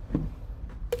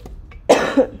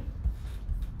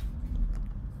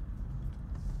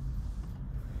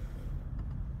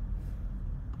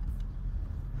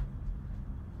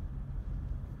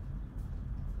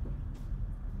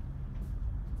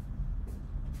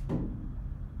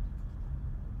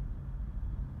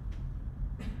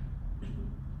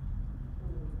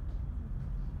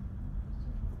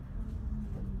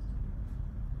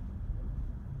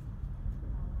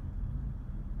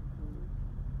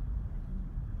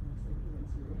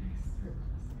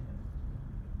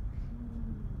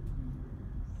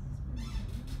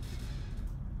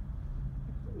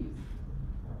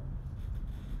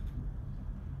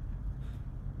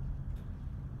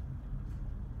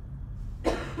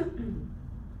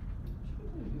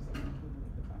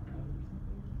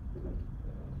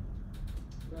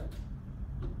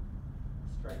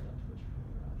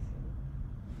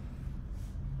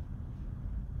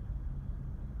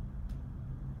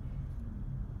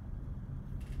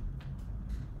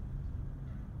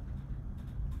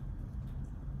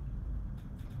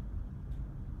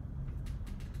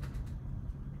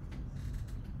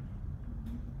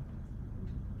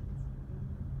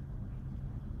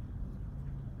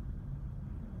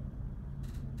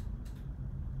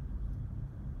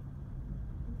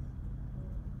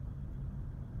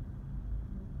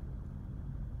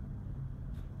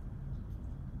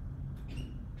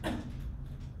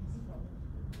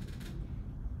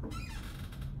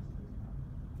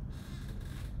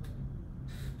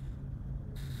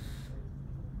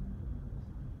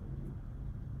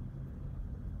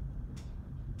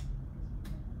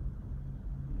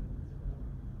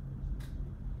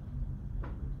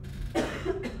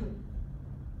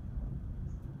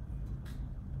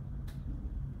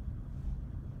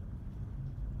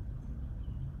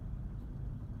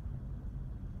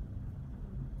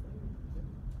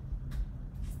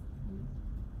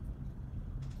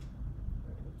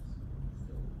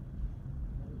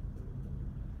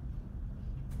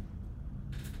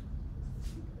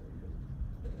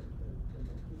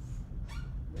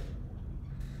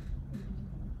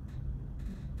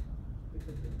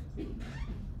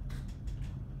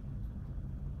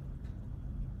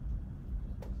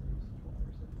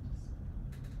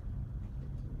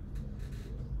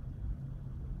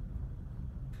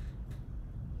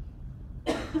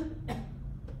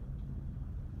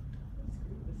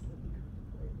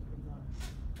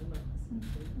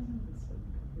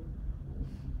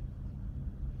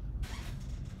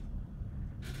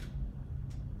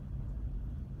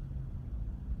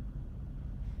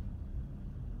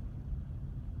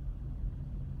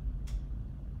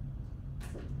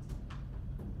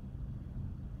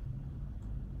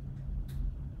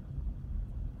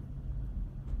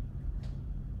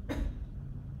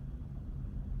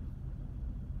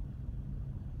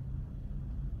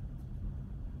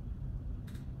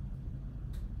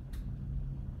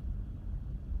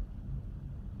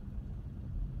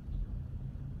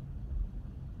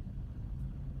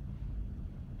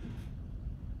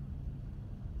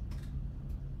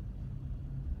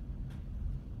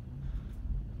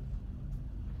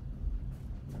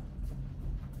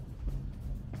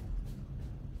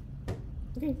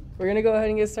 Okay, we're gonna go ahead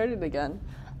and get started again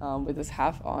with this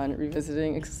half on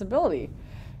revisiting accessibility.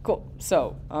 Cool,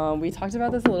 so we talked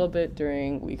about this a little bit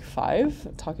during week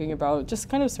 5, talking about just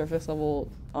kind of surface level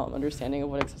understanding of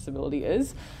what accessibility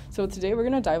is. So today we're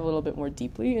gonna dive a little bit more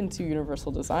deeply into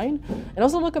universal design and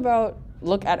also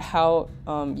look at how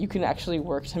you can actually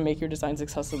work to make your designs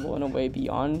accessible in a way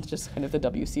beyond just kind of the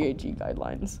WCAG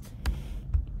guidelines.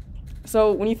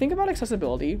 So when you think about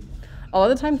accessibility, a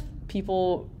lot of the time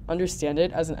people understand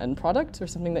it as an end product or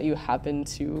something that you happen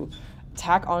to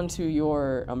tack onto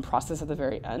your process at the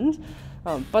very end.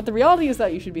 But the reality is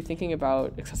that you should be thinking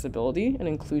about accessibility and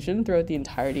inclusion throughout the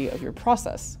entirety of your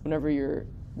process. Whenever you're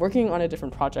working on a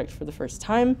different project for the first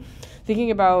time,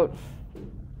 thinking about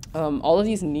all of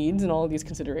these needs and all of these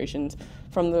considerations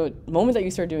from the moment that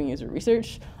you start doing user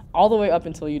research all the way up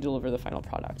until you deliver the final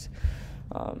product.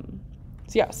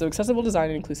 So accessible design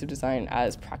and inclusive design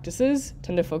as practices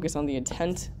tend to focus on the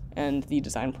intent and the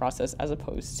design process as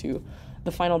opposed to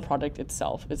the final product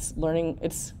itself. It's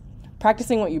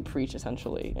practicing what you preach,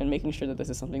 essentially, and making sure that this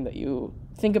is something that you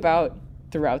think about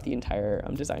throughout the entire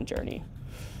design journey.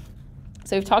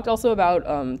 So we've talked also about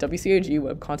WCAG,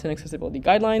 Web Content Accessibility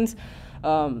Guidelines,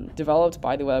 developed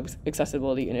by the Web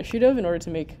Accessibility Initiative in order to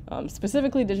make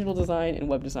specifically digital design and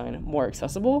web design more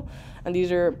accessible. And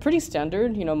these are pretty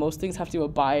standard. Most things have to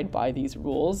abide by these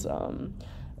rules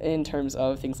in terms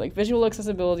of things like visual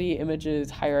accessibility,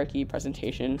 images, hierarchy,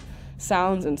 presentation,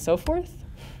 sounds, and so forth.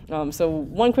 So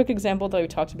one quick example that we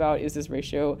talked about is this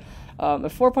ratio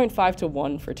of 4.5 to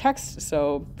 1 for text.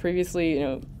 So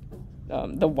previously,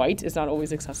 the white is not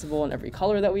always accessible in every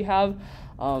color that we have.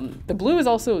 The blue is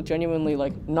also genuinely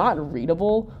not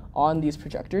readable on these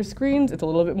projector screens. It's a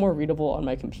little bit more readable on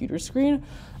my computer screen.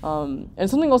 And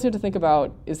something else you have to think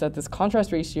about is that this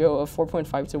contrast ratio of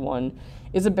 4.5 to 1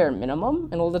 is a bare minimum.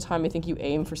 And all the time, I think you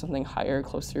aim for something higher,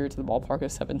 closer to the ballpark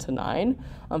of 7 to 9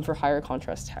 for higher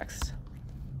contrast text.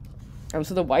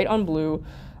 So the white on blue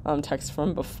text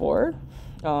from before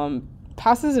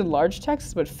passes in large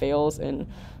text, but fails in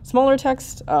smaller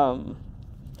text.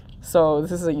 So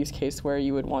this is a use case where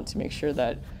you would want to make sure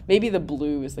that maybe the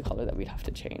blue is the color that we'd have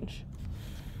to change.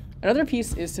 Another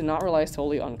piece is to not rely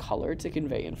solely on color to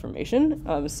convey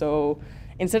information. So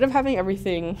instead of having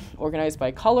everything organized by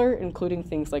color, including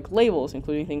things like labels,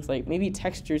 including things like maybe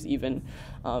textures even.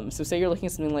 So say you're looking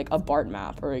at something like a BART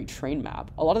map or a train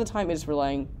map. A lot of the time it's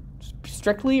relying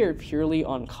strictly or purely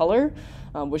on color,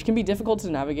 which can be difficult to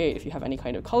navigate if you have any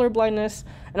kind of color blindness,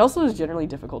 and also is generally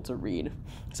difficult to read.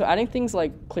 So adding things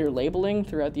like clear labeling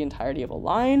throughout the entirety of a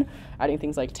line, adding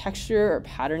things like texture or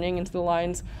patterning into the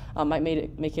lines might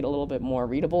make it a little bit more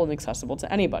readable and accessible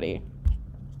to anybody.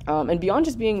 And beyond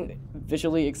just being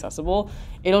visually accessible,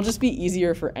 it'll just be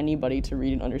easier for anybody to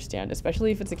read and understand,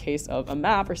 especially if it's a case of a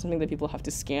map or something that people have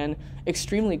to scan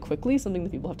extremely quickly, something that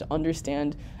people have to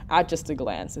understand at just a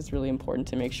glance. It's really important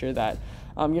to make sure that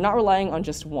you're not relying on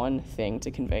just one thing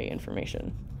to convey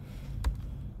information.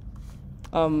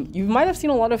 You might have seen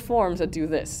a lot of forms that do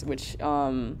this, which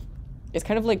it's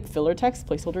kind of like filler text,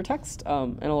 placeholder text,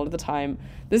 and a lot of the time,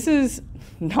 this is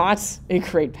not a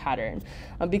great pattern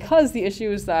because the issue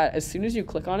is that as soon as you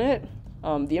click on it,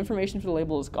 the information for the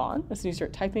label is gone. As soon as you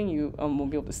start typing, you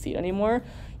won't be able to see it anymore.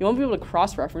 You won't be able to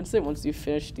cross-reference it once you've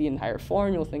finished the entire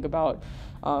form. You'll think about,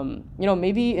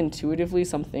 maybe intuitively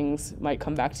some things might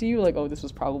come back to you, like, oh, this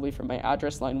was probably from my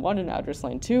address line 1 and address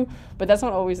line 2, but that's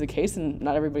not always the case, and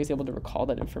not everybody's able to recall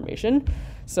that information.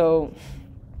 So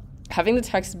having the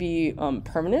text be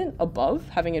permanent above,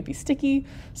 having it be sticky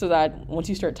so that once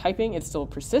you start typing, it still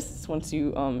persists. Once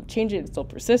you change it, it still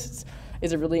persists,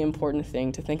 is a really important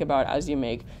thing to think about as you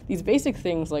make these basic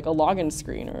things like a login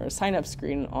screen or a sign-up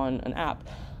screen on an app.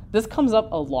 This comes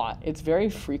up a lot. It's very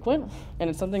frequent,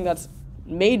 and it's something that's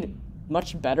made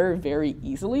much better very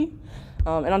easily.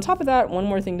 And on top of that, one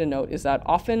more thing to note is that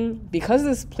often, because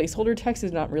this placeholder text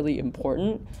is not really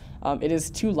important, it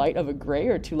is too light of a gray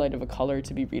or too light of a color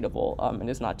to be readable, and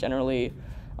is not generally,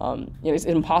 it's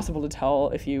impossible to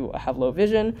tell if you have low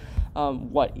vision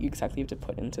what you exactly have to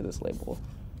put into this label.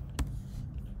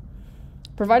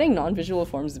 Providing non-visual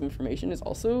forms of information is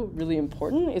also really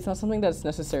important. It's not something that's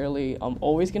necessarily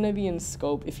always going to be in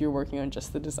scope if you're working on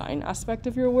just the design aspect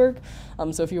of your work.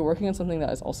 So if you're working on something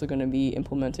that is also going to be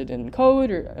implemented in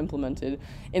code or implemented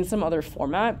in some other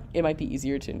format, it might be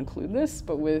easier to include this.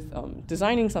 But with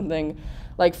designing something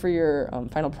like for your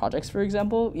final projects, for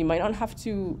example, you might not have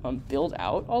to build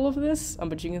out all of this,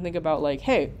 but you can think about like,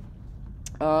 hey,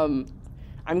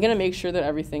 I'm going to make sure that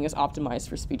everything is optimized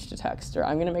for speech to text, or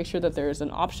I'm going to make sure that there's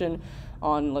an option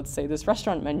on, let's say, this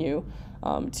restaurant menu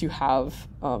to have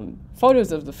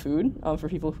photos of the food for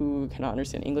people who cannot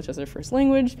understand English as their first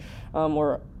language,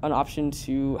 or an option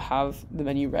to have the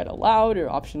menu read aloud, or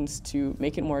options to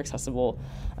make it more accessible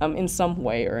in some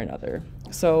way or another.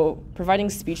 So providing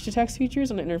speech-to-text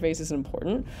features on the interface is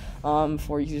important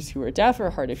for users who are deaf or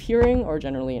hard of hearing, or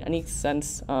generally in any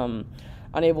sense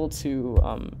unable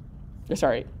to,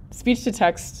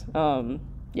 speech-to-text, is an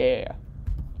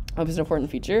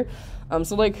important feature.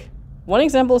 So like, one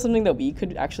example of something that we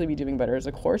could actually be doing better as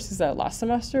a course is that last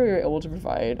semester we were able to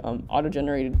provide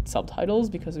auto-generated subtitles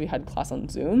because we had class on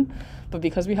Zoom, but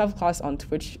because we have class on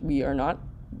Twitch, we don't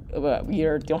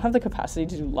have the capacity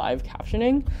to do live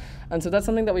captioning, and so that's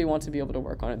something that we want to be able to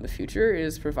work on in the future,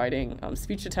 is providing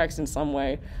speech-to-text in some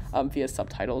way via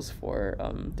subtitles for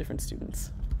different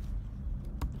students.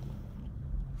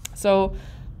 So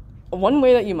one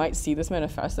way that you might see this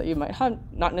manifest that you might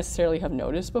not necessarily have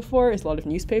noticed before is a lot of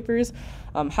newspapers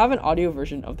have an audio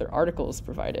version of their articles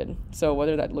provided. So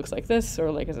whether that looks like this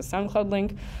or like as a SoundCloud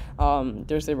link,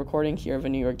 there's a recording here of a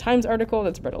New York Times article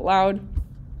that's read aloud,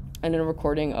 and then a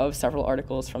recording of several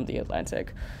articles from The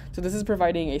Atlantic. So this is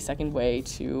providing a second way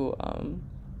to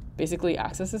basically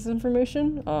access this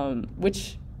information,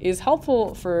 which is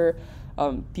helpful for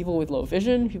people with low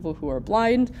vision, people who are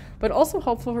blind, but also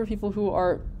helpful for people who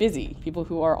are busy, people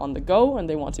who are on the go and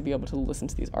they want to be able to listen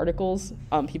to these articles,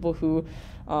 people who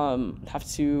have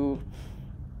to,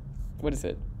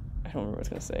 I don't remember what I was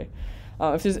gonna say.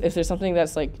 If there's something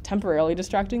that's like temporarily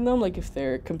distracting them, like if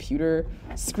their computer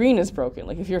screen is broken,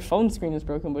 like if your phone screen is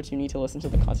broken but you need to listen to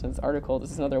the content of this article, this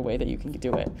is another way that you can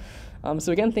do it.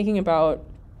 So again, thinking about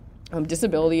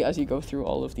disability as you go through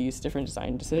all of these different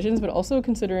design decisions, but also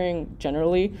considering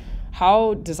generally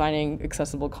how designing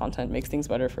accessible content makes things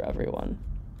better for everyone.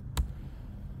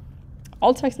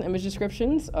 Alt text and image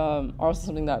descriptions are also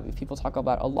something that people talk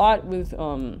about a lot with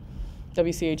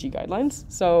WCAG guidelines.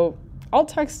 So alt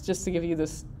text, just to give you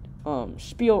this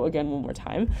spiel again one more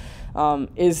time,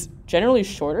 is generally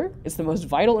shorter. It's the most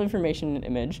vital information in an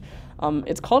image.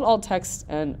 It's called alt text,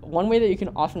 and one way that you can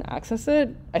often access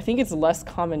it, I think it's less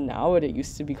common now, but it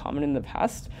used to be common in the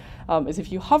past, is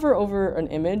if you hover over an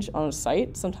image on a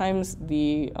site, sometimes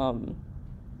the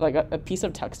like a piece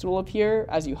of text will appear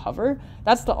as you hover.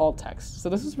 That's the alt text. So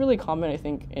this is really common, I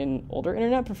think, in older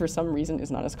internet, but for some reason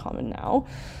is not as common now.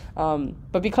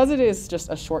 But because it is just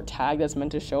a short tag that's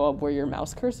meant to show up where your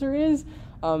mouse cursor is,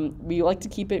 we like to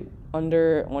keep it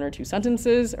under 1 or 2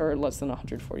 sentences or less than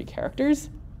 140 characters.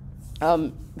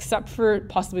 Except for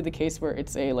possibly the case where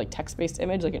it's a like text-based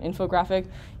image, like an infographic,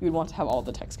 you would want to have all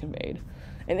the text conveyed.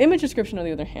 An image description, on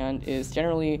the other hand, is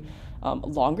generally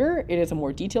longer. It is a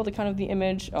more detailed account of the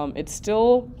image. It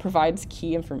still provides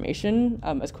key information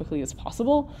as quickly as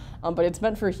possible, but it's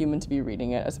meant for a human to be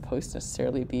reading it as opposed to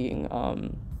necessarily being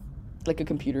like a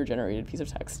computer-generated piece of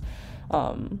text.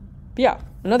 But yeah,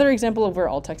 another example of where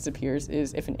alt text appears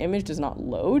is if an image does not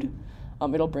load,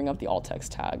 it'll bring up the alt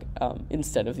text tag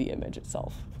instead of the image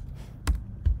itself.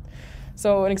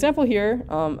 So an example here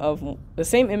of the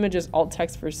same image as alt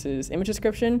text versus image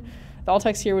description. The alt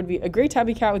text here would be a gray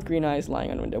tabby cat with green eyes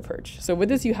lying on a window perch. So with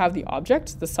this, you have the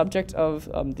object, the subject of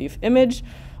the image,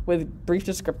 with brief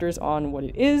descriptors on what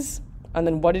it is and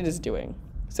then what it is doing.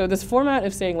 So this format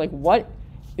of saying like what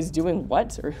is doing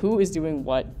what or who is doing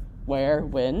what, where,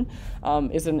 when,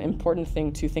 is an important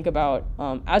thing to think about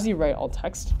as you write alt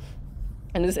text.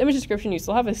 And in this image description, you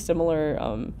still have a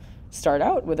similar start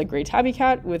out with a gray tabby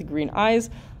cat with green eyes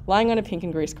lying on a pink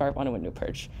and gray scarf on a window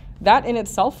perch. That in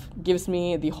itself gives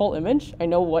me the whole image. I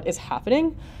know what is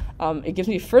happening. It gives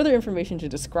me further information to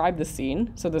describe the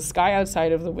scene. So the sky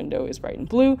outside of the window is bright and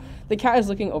blue. The cat is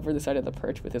looking over the side of the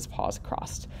perch with his paws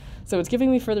crossed. So it's giving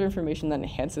me further information that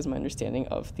enhances my understanding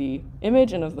of the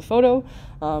image and of the photo,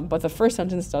 but the first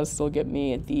sentence does still give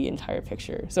me the entire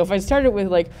picture. So if I started with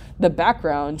like the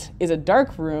background is a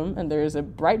dark room and there is a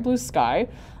bright blue sky,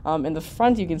 in the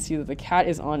front you can see that the cat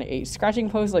is on a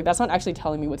scratching post. Like that's not actually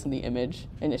telling me what's in the image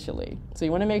initially. So you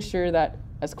want to make sure that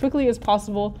as quickly as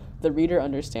possible, the reader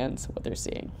understands what they're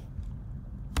seeing.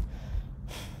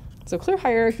 So clear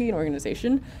hierarchy and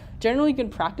organization. Generally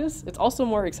good practice, it's also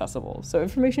more accessible. So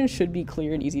information should be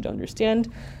clear and easy to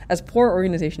understand. As poor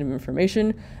organization of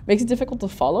information makes it difficult to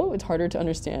follow, it's harder to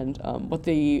understand what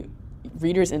the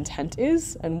reader's intent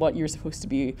is and what you're supposed to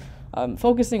be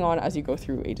focusing on as you go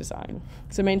through a design.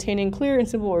 So maintaining clear and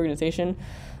simple organization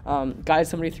guides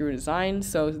somebody through a design.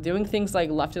 So doing things like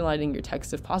left aligning your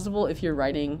text if possible if you're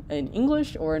writing in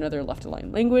English or another left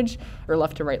aligned language or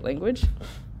left to right language.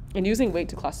 and using weight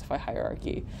to classify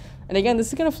hierarchy. And again, this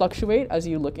is going to fluctuate as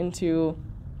you look into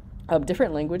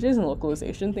different languages and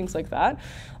localization, things like that.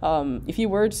 If you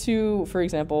were to, for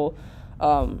example,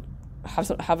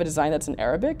 have a design that's in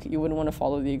Arabic, you wouldn't want to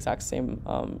follow the exact same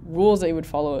rules that you would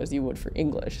follow as you would for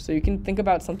English. So you can think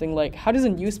about something like, how does a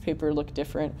newspaper look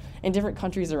different in different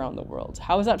countries around the world?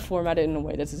 How is that formatted in a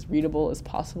way that's as readable as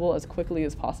possible, as quickly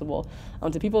as possible,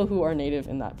 to people who are native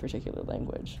in that particular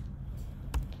language?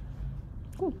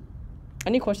 Cool.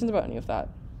 Any questions about any of that?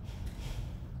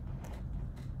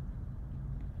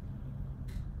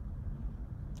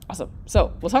 Awesome.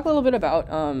 So we'll talk a little bit about,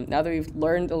 now that we've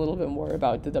learned a little bit more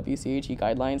about the WCAG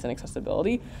guidelines and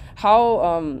accessibility,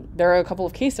 how there are a couple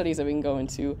of case studies that we can go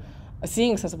into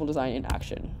seeing accessible design in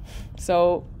action.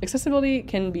 So accessibility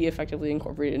can be effectively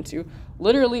incorporated into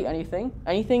literally anything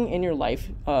in your life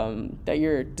that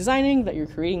you're designing, that you're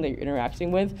creating, that you're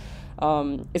interacting with.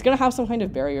 It's going to have some kind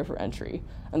of barrier for entry.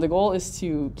 And the goal is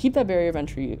to keep that barrier of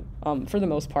entry, for the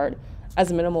most part,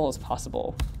 as minimal as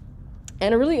possible.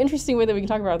 And a really interesting way that we can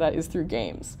talk about that is through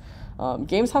games.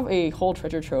 Games have a whole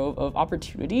treasure trove of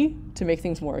opportunity to make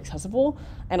things more accessible,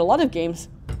 and a lot of games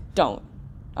don't.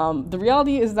 The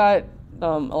reality is that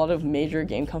a lot of major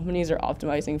game companies are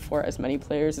optimizing for as many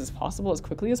players as possible, as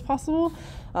quickly as possible,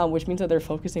 which means that they're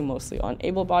focusing mostly on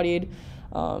able-bodied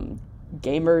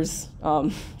gamers,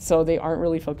 so they aren't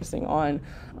really focusing on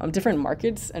different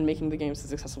markets and making the games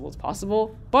as accessible as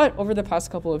possible. But over the past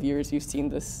couple of years, you've seen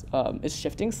this is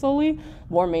shifting slowly.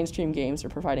 More mainstream games are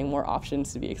providing more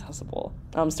options to be accessible.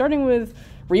 Starting with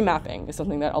remapping is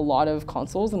something that a lot of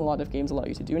consoles and a lot of games allow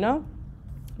you to do now.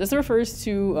 This refers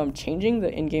to changing the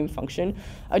in-game function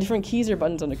of different keys or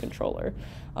buttons on a controller.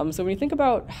 So when you think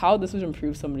about how this would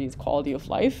improve somebody's quality of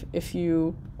life, if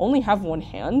you only have one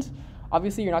hand,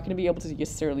 obviously you're not going to be able to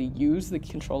necessarily use the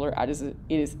controller as it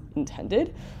is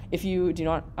intended. If you do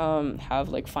not have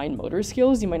like fine motor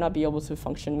skills, you might not be able to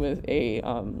function with a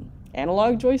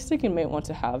analog joystick and might want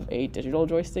to have a digital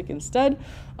joystick instead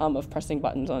of pressing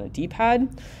buttons on a D-pad.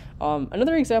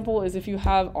 Another example is if you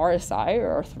have RSI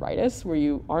or arthritis, where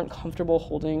you aren't comfortable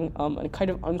holding a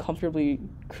kind of uncomfortably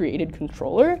created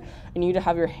controller and you need to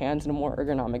have your hands in a more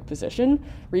ergonomic position,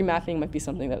 remapping might be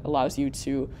something that allows you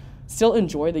to still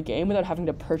enjoy the game without having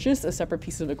to purchase a separate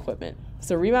piece of equipment.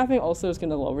 So remapping also is going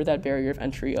to lower that barrier of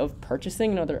entry of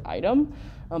purchasing another item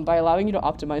by allowing you to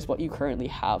optimize what you currently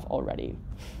have already.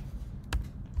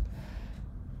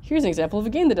 Here's an example of a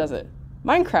game that does it.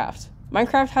 Minecraft.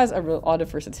 Minecraft has a lot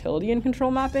of versatility in control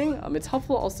mapping. It's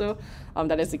helpful also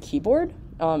that it's a keyboard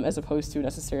as opposed to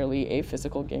necessarily a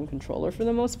physical game controller for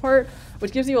the most part,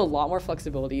 which gives you a lot more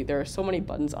flexibility. There are so many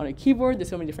buttons on a keyboard. There's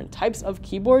so many different types of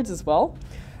keyboards as well.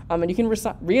 And you can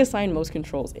reassign most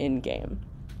controls in-game.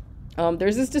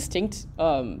 There's this distinct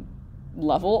level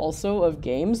also of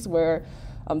games where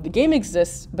the game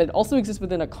exists, but it also exists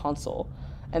within a console.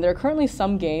 And there are currently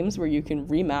some games where you can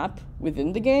remap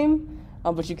within the game,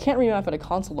 but you can't remap at a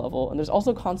console level. And there's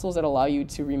also consoles that allow you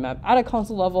to remap at a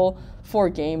console level for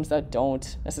games that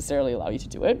don't necessarily allow you to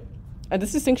do it. And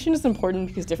this distinction is important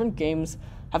because different games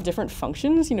have different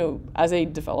functions. You know, as a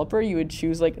developer, you would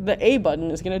choose like the A button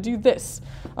is going to do this.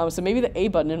 So maybe the A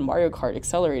button in Mario Kart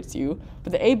accelerates you,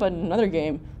 but the A button in another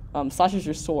game slashes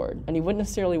your sword. And you wouldn't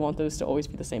necessarily want those to always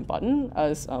be the same button,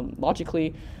 as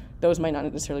logically, those might not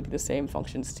necessarily be the same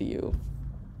functions to you.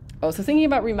 So thinking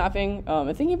about remapping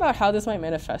and thinking about how this might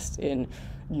manifest in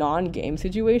non-game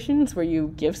situations where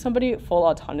you give somebody full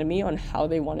autonomy on how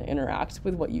they want to interact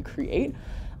with what you create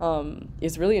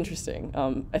is really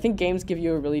interesting. I think games give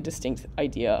you a really distinct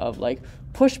idea of like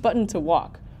push button to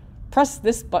walk, press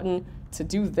this button to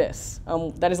do this.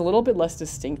 That is a little bit less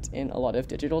distinct in a lot of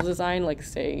digital design, like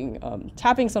saying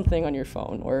tapping something on your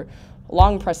phone or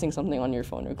long pressing something on your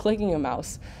phone or clicking a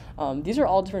mouse. These are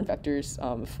all different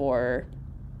vectors for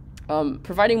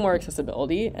providing more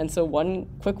accessibility. And so one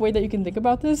quick way that you can think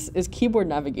about this is keyboard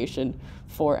navigation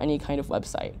for any kind of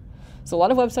website. So a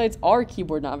lot of websites are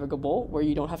keyboard navigable where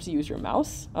you don't have to use your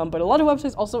mouse, but a lot of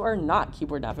websites also are not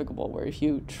keyboard navigable where if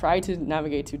you try to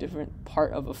navigate to a different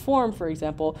part of a form, for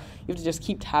example, you have to just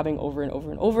keep tabbing over and over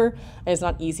and over, and it's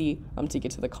not easy to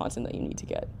get to the content that you need to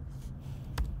get.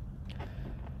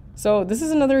 So this is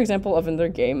another example of another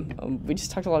game. We just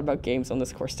talked a lot about games on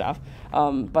this course staff,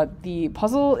 but the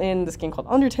puzzle in this game called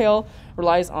Undertale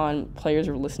relies on players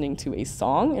listening to a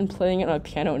song and playing it on a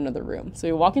piano in another room. So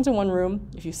you walk into one room,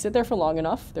 if you sit there for long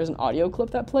enough, there's an audio clip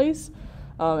that plays,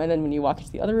 and then when you walk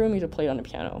into the other room, you have to play it on a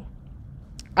piano.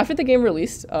 After the game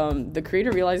released, the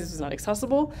creator realized this was not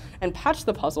accessible and patched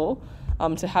the puzzle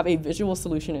to have a visual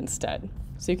solution instead.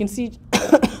 So you can see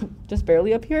just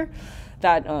barely up here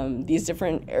that these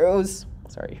different arrows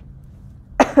sorry,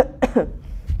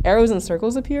 arrows and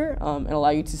circles appear and allow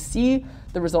you to see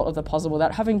the result of the puzzle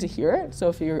without having to hear it. So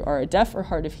if you are a deaf or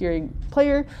hard of hearing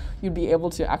player, you'd be able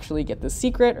to actually get this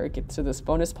secret or get to this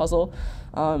bonus puzzle,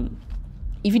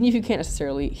 even if you can't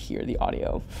necessarily hear the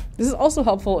audio. This is also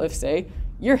helpful if, say,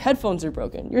 your headphones are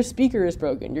broken, your speaker is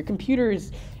broken, your computer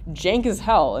is jank as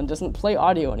hell and doesn't play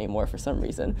audio anymore for some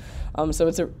reason. So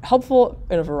it's helpful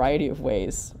in a variety of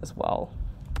ways as well.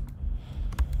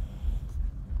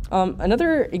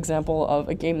 Another example of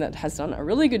a game that has done a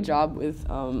really good job with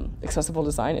accessible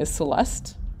design is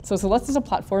Celeste. So Celeste is a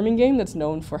platforming game that's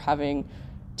known for having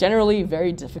generally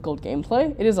very difficult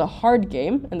gameplay. It is a hard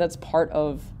game, and that's part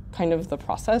of kind of the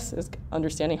process, is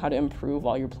understanding how to improve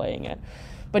while you're playing it.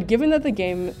 But given that the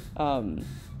game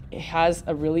has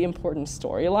a really important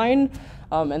storyline,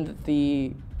 and that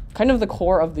the kind of the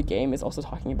core of the game is also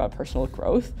talking about personal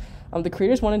growth, the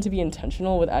creators wanted to be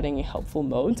intentional with adding a helpful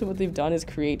mode. So what they've done is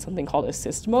create something called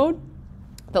assist mode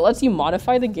that lets you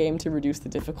modify the game to reduce the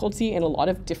difficulty in a lot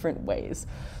of different ways.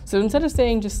 So instead of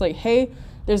saying just like, hey,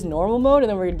 there's normal mode, and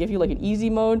then we're gonna give you like an easy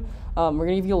mode, we're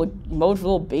gonna give you like mode for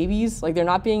little babies, like they're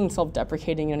not being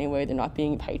self-deprecating in any way, they're not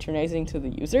being patronizing to the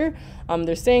user.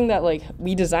 They're saying that like,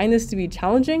 we designed this to be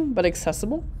challenging but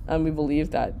accessible, and we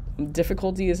believe that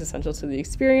difficulty is essential to the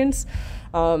experience,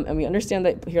 and we understand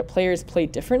that players play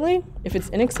differently. If it's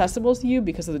inaccessible to you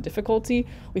because of the difficulty,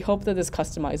 we hope that this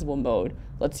customizable mode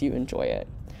lets you enjoy it.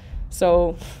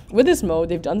 So with this mode,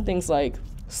 they've done things like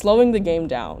slowing the game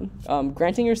down,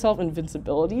 granting yourself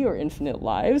invincibility or infinite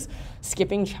lives,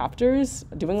 skipping chapters,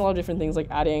 doing a lot of different things like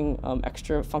adding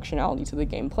extra functionality to the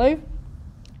gameplay.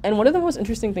 And one of the most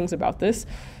interesting things about this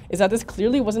is that this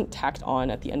clearly wasn't tacked on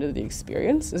at the end of the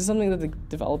experience. This is something that the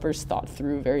developers thought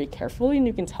through very carefully, and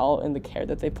you can tell in the care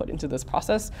that they put into this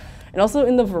process, and also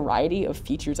in the variety of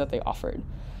features that they offered.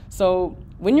 So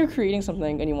when you're creating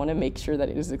something and you want to make sure that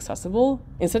it is accessible,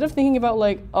 instead of thinking about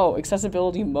like, oh,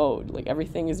 accessibility mode, like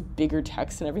everything is bigger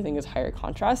text and everything is higher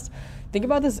contrast, think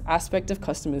about this aspect of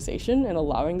customization and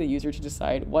allowing the user to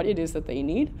decide what it is that they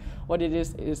need, what it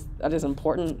is that is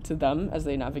important to them as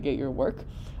they navigate your work,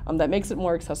 that makes it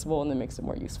more accessible and that makes it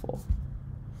more useful.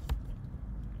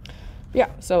 Yeah,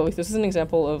 so this is an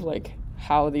example of like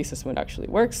how the assist mode actually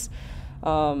works.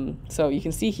 So you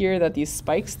can see here that these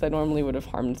spikes that normally would have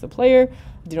harmed the player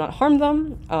do not harm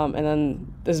them. And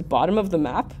then this bottom of the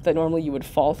map that normally you would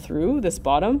fall through, this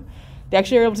bottom, they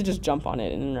actually are able to just jump on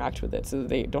it and interact with it, so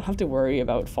they don't have to worry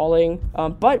about falling.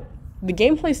 But the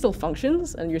gameplay still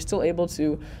functions, and you're still able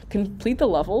to complete the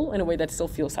level in a way that still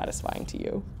feels satisfying to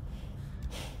you.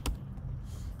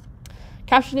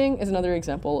 Captioning is another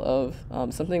example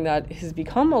of something that has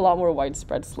become a lot more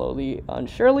widespread slowly and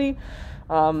surely.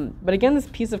 But again, this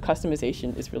piece of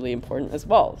customization is really important as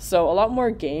well. So a lot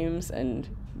more games and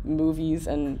movies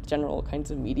and general kinds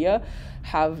of media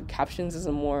have captions as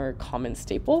a more common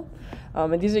staple.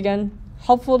 And these are, again,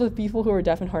 helpful to people who are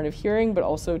deaf and hard of hearing, but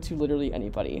also to literally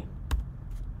anybody.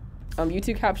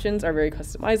 YouTube captions are very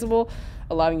customizable,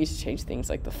 allowing you to change things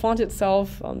like the font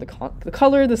itself, the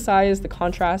color, the size, the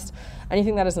contrast,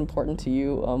 anything that is important to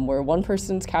you, where one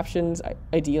person's captions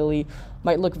ideally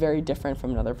might look very different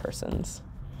from another person's.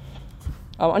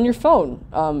 On your phone,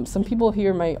 some people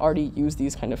here might already use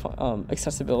these kind of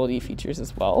accessibility features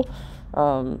as well.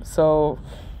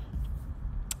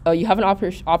 You have an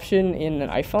option in an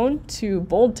iPhone to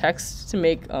bold text to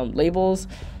make labels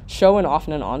show an off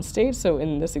and an on state. So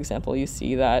in this example, you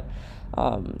see that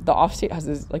the off state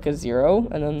has like a 0,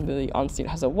 and then the on state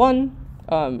has a 1.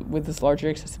 With this larger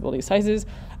accessibility sizes,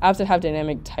 apps that have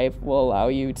dynamic type will allow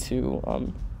you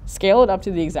to scale it up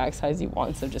to the exact size you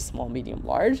want, so just small, medium,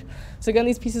 large. So again,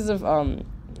 these pieces of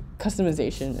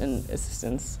customization and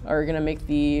assistance are going to make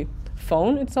the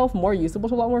phone itself more usable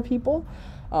to a lot more people.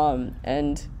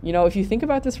 And you know, if you think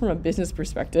about this from a business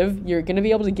perspective, you're going to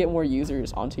be able to get more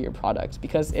users onto your product,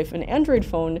 because if an Android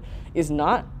phone is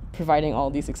not providing all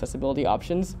these accessibility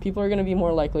options, people are going to be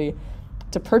more likely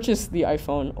to purchase the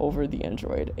iPhone over the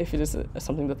Android if it is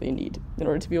something that they need in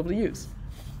order to be able to use.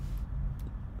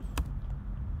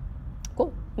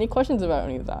 Cool. Any questions about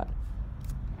any of that?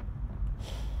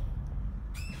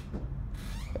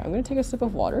 Okay, I'm going to take a sip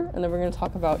of water, and then we're going to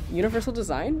talk about universal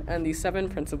design and the 7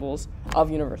 principles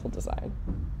of universal design.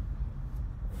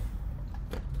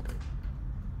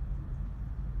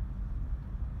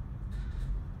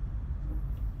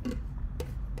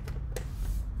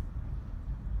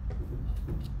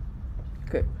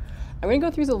 Okay. I'm going to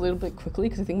go through these a little bit quickly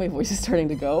because I think my voice is starting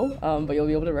to go, but you'll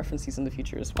be able to reference these in the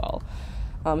future as well.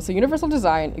 So universal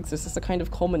design exists as a kind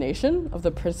of culmination of the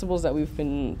principles that we've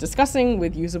been discussing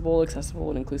with usable, accessible,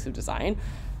 and inclusive design.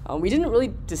 We didn't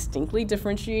really distinctly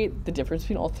differentiate the difference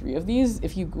between all three of these.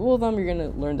 If you Google them, you're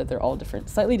going to learn that they're all different,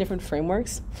 slightly different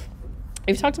frameworks.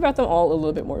 We've talked about them all a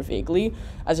little bit more vaguely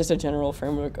as just a general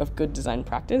framework of good design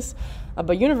practice,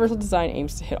 but universal design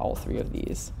aims to hit all three of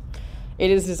these. It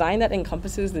is design that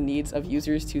encompasses the needs of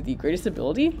users to the greatest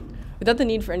ability without the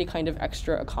need for any kind of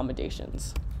extra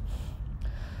accommodations.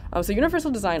 So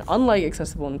universal design, unlike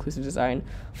accessible and inclusive design,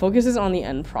 focuses on the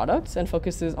end product and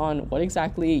focuses on what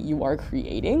exactly you are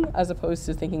creating, as opposed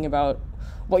to thinking about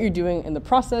what you're doing in the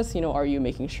process. Are you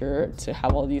making sure to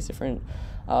have all these different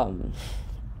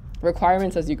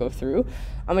requirements as you go through?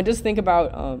 And just think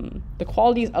about the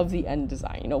qualities of the end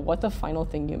design, what the final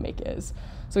thing you make is.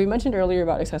 So we mentioned earlier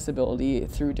about accessibility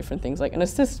through different things like an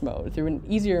assist mode, through an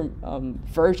easier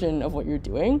version of what you're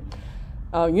doing.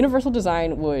 Universal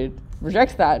design would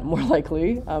reject that more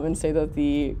likely and say that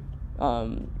the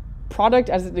product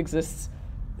as it exists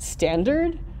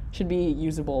standard should be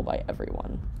usable by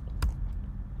everyone.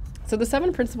 So the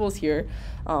 7 principles here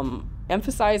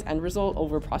emphasize end result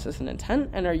over process and intent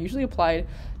and are usually applied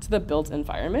to the built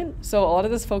environment. So a lot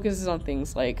of this focuses on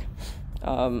things like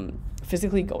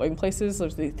physically going places. So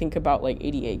if they think about like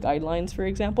ADA guidelines, for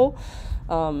example.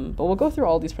 But we'll go through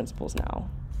all these principles now.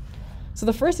 So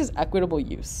the first is equitable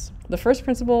use. The first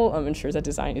principle ensures that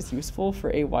design is useful for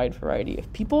a wide variety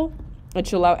of people. It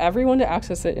should allow everyone to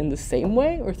access it in the same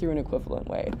way or through an equivalent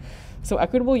way. So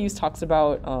equitable use talks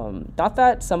about not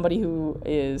that somebody who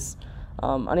is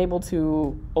unable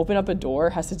to open up a door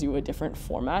has to do a different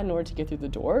format in order to get through the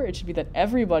door. It should be that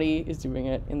everybody is doing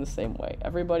it in the same way.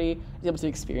 Everybody is able to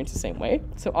experience the same way.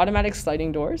 So automatic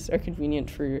sliding doors are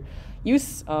convenient for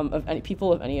use of any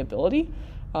people of any ability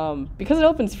because it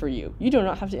opens for you. You do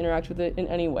not have to interact with it in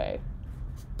any way.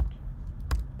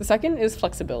 The second is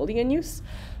flexibility in use.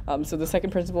 So the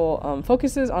second principle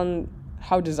focuses on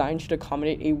how design should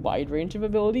accommodate a wide range of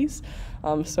abilities.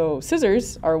 So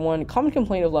scissors are one common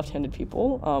complaint of left-handed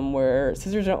people, where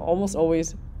scissors are almost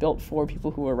always built for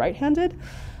people who are right-handed.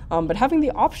 But having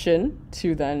the option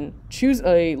to then choose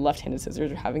a left-handed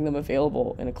scissors or having them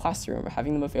available in a classroom or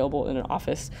having them available in an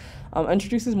office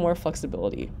introduces more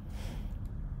flexibility.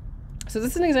 So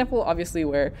this is an example, obviously,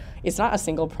 where it's not a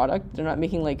single product. They're not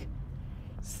making like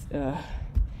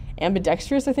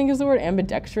ambidextrous, I think is the word,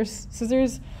 ambidextrous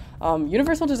scissors.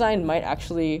 Universal design might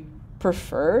actually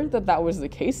prefer that that was the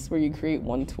case, where you create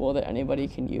one tool that anybody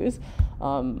can use.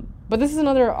 But this is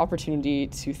another opportunity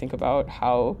to think about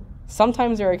how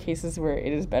sometimes there are cases where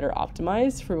it is better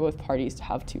optimized for both parties to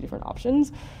have 2 different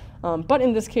options. But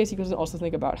in this case, you can also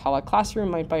think about how a classroom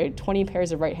might buy 20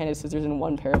 pairs of right-handed scissors and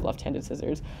 1 pair of left-handed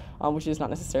scissors, which is not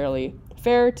necessarily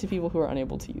fair to people who are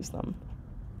unable to use them.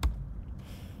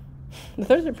 The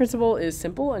third principle is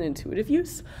simple and intuitive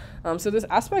use. So this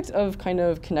aspect of kind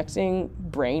of connecting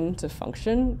brain to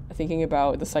function, thinking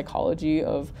about the psychology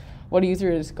of what a user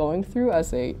is going through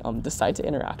as they decide to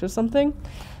interact with something,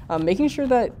 making sure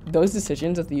that those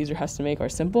decisions that the user has to make are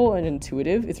simple and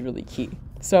intuitive is really key.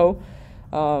 So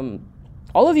all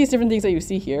of these different things that you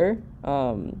see here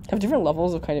have different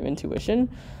levels of kind of intuition.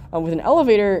 With an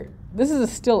elevator, this is a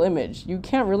still image. You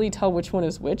can't really tell which one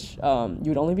is which. You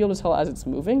would only be able to tell as it's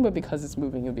moving, but because it's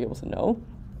moving, you'll be able to know.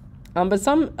 But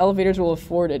some elevators will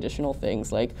afford additional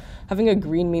things, like having a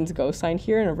green means go sign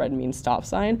here and a red means stop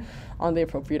sign on the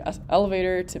appropriate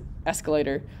elevator to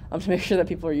escalator to make sure that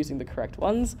people are using the correct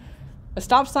ones. A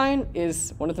stop sign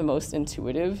is one of the most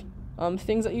intuitive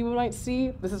things that you might see.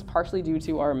 This is partially due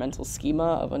to our mental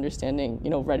schema of understanding,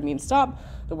 red means stop.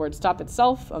 The word stop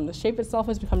itself, the shape itself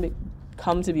has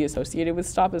come to be associated with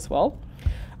stop as well.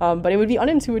 But it would be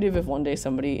unintuitive if one day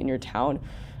somebody in your town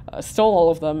stole all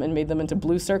of them and made them into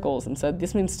blue circles and said,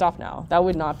 this means stop now. That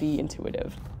would not be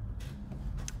intuitive.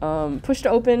 Push to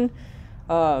open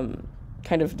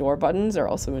kind of door buttons are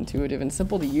also intuitive and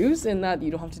simple to use in that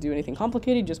you don't have to do anything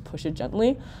complicated, just push it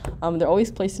gently. They're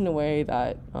always placed in a way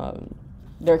that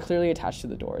they're clearly attached to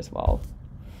the door as well.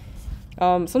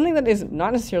 Something that is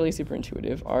not necessarily super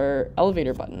intuitive are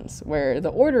elevator buttons, where the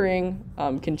ordering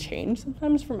can change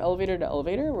sometimes from elevator to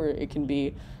elevator, where it can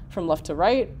be from left to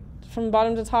right, from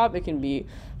bottom to top, it can be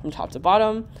from top to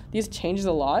bottom. These changes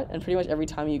a lot, and pretty much every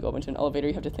time you go into an elevator,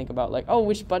 you have to think about like, oh,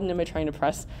 which button am I trying to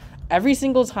press? Every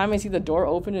single time I see the door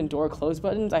open and door close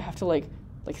buttons, I have to like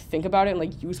think about it and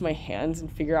like use my hands and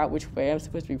figure out which way I'm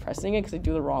supposed to be pressing it because I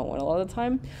do the wrong one a lot of the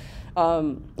time.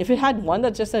 If it had one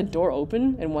that just said door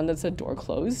open and one that said door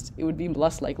closed, it would be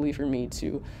less likely for me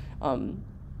to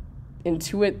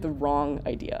intuit the wrong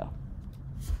idea.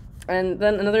 And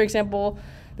then another example,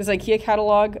 this IKEA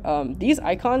catalog, these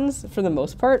icons, for the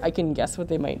most part, I can guess what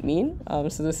they might mean.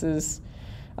 So this is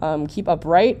Keep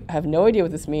upright. I have no idea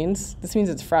what this means. This means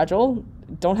it's fragile.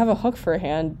 Don't have a hook for a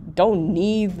hand. Don't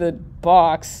need the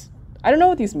box. I don't know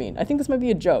what these mean. I think this might be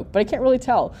a joke, but I can't really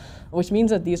tell, which means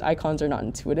that these icons are not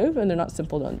intuitive and they're not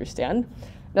simple to understand.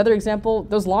 Another example,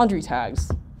 those laundry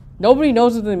tags. Nobody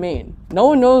knows what they mean. No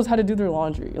one knows how to do their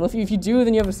laundry. If you do,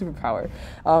 then you have a superpower.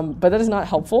 But that is not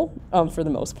helpful for the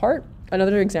most part.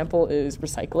 Another example is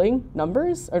recycling.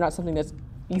 Numbers are not something that's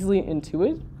easily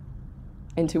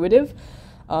intuitive.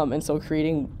 And so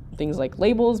creating things like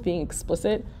labels, being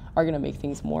explicit, are going to make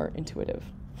things more intuitive.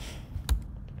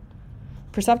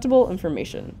 Perceptible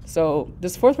information. So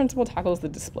this fourth principle tackles the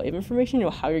display of information,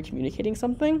 how you're communicating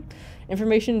something.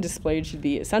 Information displayed should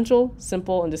be essential,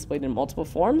 simple, and displayed in multiple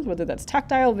forms, whether that's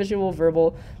tactile, visual,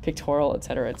 verbal, pictorial,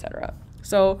 etc., etc.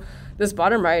 So this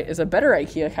bottom right is a better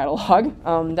IKEA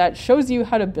catalog that shows you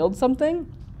how to build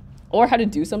something or how to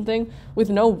do something with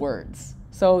no words.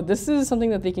 So this is something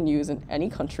that they can use in any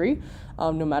country,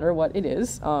 no matter what it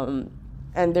is.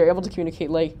 And they're able to communicate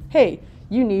like, hey,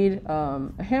 you need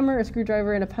a hammer, a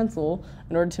screwdriver, and a pencil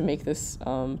in order to make this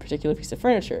particular piece of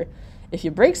furniture. If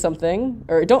you break something,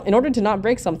 or in order to not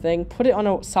break something, put it on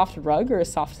a soft rug or a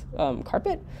soft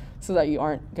carpet so that you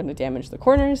aren't going to damage the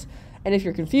corners. And if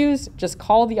you're confused, just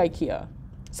call the IKEA.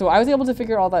 So I was able to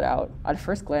figure all that out at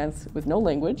first glance with no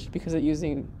language because it's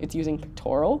using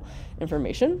pictorial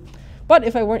information. But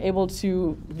if I weren't able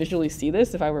to visually see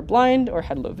this, if I were blind or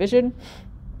had low vision,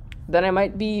 then I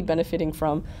might be benefiting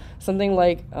from something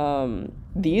like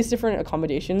these different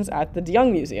accommodations at the Diep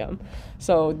Museum.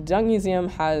 So the Diep Museum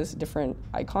has different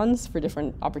icons for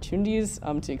different opportunities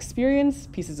to experience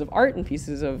pieces of art and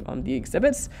pieces of the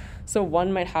exhibits. So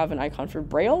one might have an icon for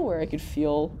Braille, where I could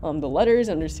feel the letters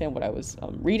and understand what I was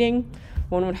reading.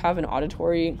 One would have an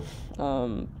auditory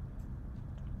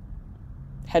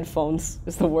headphones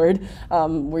is the word,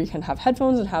 where you can have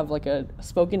headphones and have like a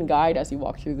spoken guide as you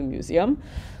walk through the museum.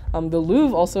 The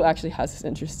Louvre also actually has this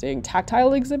interesting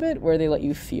tactile exhibit where they let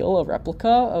you feel a replica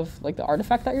of like the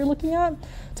artifact that you're looking at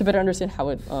to better understand how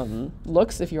it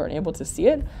looks if you aren't able to see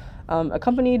it,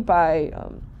 accompanied by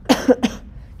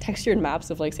textured maps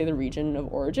of like, say, the region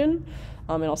of origin,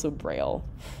 and also Braille.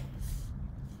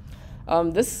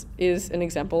 This is an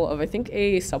example of, I think,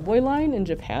 a subway line in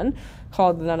Japan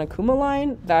called the Nanakuma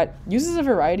line that uses a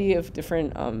variety of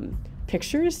different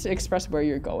pictures to express where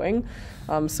you're going.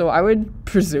 So I would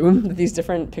presume that these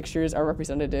different pictures are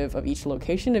representative of each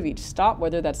location, of each stop,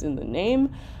 whether that's in the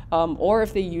name, or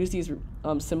if they use these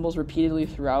symbols repeatedly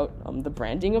throughout the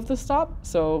branding of the stop.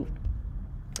 So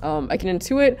I can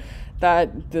intuit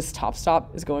that this top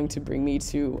stop is going to bring me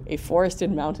to a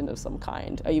forested mountain of some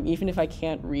kind, even if I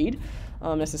can't read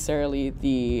necessarily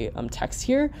the text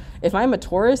here. If I'm a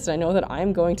tourist and I know that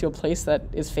I'm going to a place that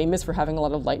is famous for having a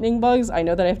lot of lightning bugs, I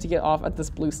know that I have to get off at this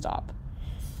blue stop.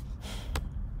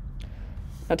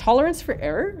 Now, tolerance for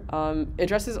error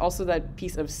addresses also that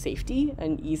piece of safety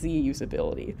and easy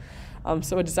usability.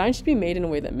 So a design should be made in a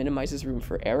way that minimizes room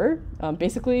for error.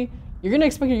 Basically, you're going to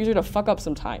expect your user to fuck up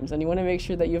sometimes, and you want to make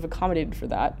sure that you've accommodated for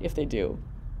that if they do.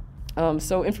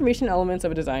 So information elements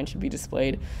of a design should be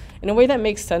displayed in a way that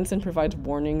makes sense and provides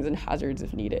warnings and hazards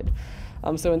if needed.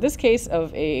 So in this case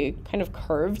of a kind of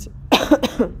curved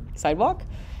sidewalk,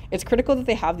 it's critical that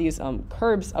they have these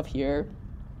curbs up here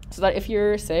so that if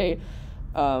you're, say,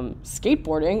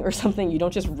 skateboarding or something, you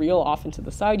don't just reel off into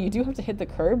the side. You do have to hit the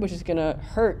curb, which is going to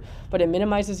hurt, but it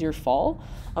minimizes your fall,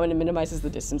 and it minimizes the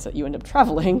distance that you end up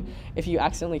traveling if you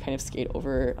accidentally kind of skate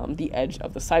over the edge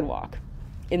of the sidewalk.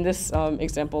 In this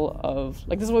example of,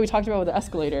 like, this is what we talked about with the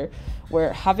escalator,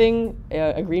 where having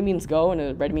a green means go and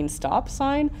a red means stop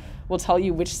sign will tell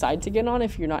you which side to get on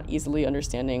if you're not easily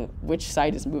understanding which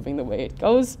side is moving the way it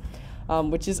goes.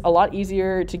 Which is a lot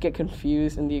easier to get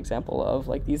confused in the example of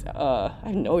like these, I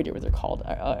have no idea what they're called,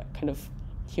 kind of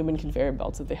human conveyor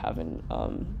belts that they have in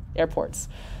airports.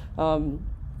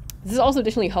 This is also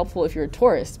additionally helpful if you're a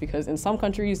tourist, because in some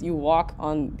countries you walk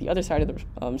on the other side of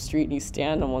the street and you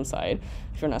stand on one side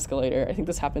if you're on an escalator. I think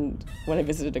this happened when I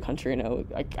visited a country, and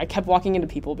I kept walking into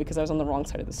people because I was on the wrong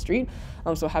side of the street.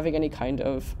 So having any kind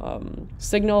of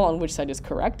signal on which side is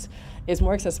correct is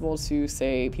more accessible to,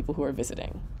 say, people who are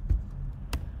visiting.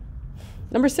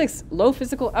 Number 6, low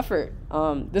physical effort.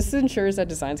 This ensures that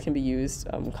designs can be used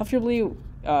comfortably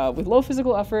with low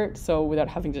physical effort, so without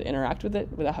having to interact with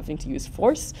it, without having to use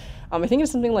force. I think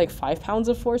it's something like 5 pounds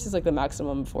of force is like the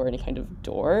maximum for any kind of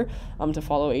door to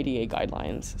follow ADA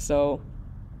guidelines. So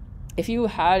if you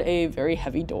had a very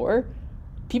heavy door,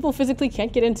 people physically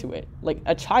can't get into it. Like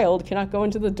a child cannot go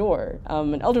into the door.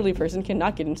 An elderly person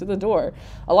cannot get into the door.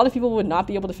 A lot of people would not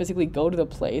be able to physically go to the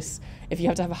place if you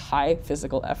have to have a high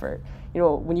physical effort. You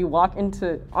know, when you walk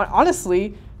into,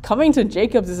 honestly, coming to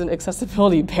Jacobs is an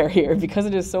accessibility barrier because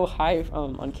it is so high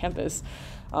on campus,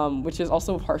 which is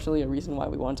also partially a reason why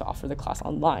we wanted to offer the class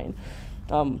online.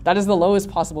 That is the lowest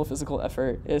possible physical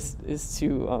effort, is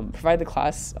to provide the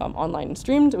class online and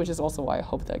streamed, which is also why I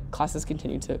hope that classes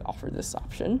continue to offer this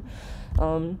option.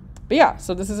 But yeah,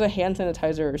 so this is a hand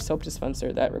sanitizer or soap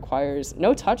dispenser that requires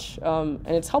no touch, and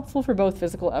it's helpful for both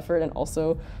physical effort and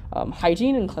also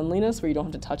hygiene and cleanliness, where you don't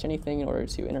have to touch anything in order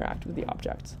to interact with the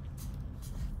object.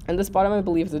 And this bottom, I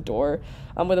believe, is a door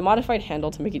with a modified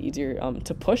handle to make it easier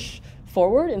to push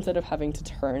forward instead of having to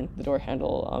turn the door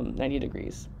handle 90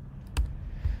 degrees.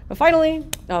 And finally,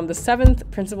 the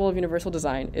seventh principle of universal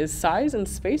design is size and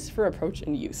space for approach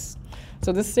and use.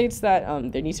 So this states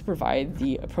that they need to provide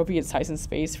the appropriate size and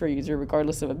space for a user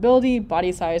regardless of ability,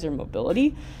 body size, or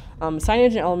mobility.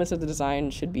 Signage and elements of the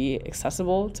design should be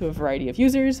accessible to a variety of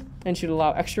users and should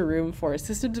allow extra room for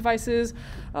assistive devices,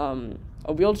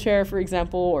 a wheelchair, for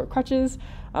example, or crutches,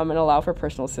 and allow for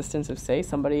personal assistance if, say,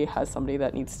 somebody has somebody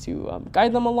that needs to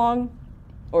guide them along,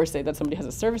 or say that somebody has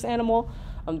a service animal.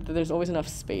 There's always enough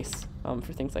space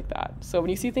for things like that. So when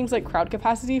you see things like crowd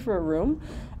capacity for a room,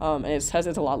 and it says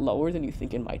it's a lot lower than you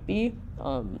think it might be,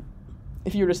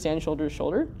 if you were to stand shoulder to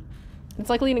shoulder, it's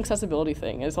likely an accessibility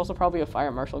thing. It's also probably a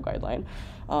fire marshal guideline.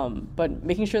 But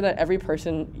making sure that every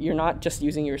person, you're not just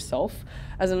using yourself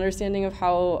as an understanding of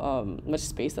how much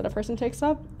space that a person takes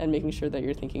up, and making sure that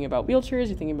you're thinking about wheelchairs,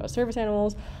 you're thinking about service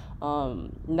animals.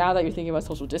 Now that you're thinking about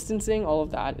social distancing, all of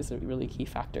that is a really key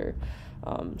factor.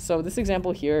 So this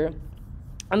example here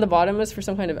on the bottom is for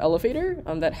some kind of elevator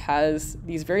that has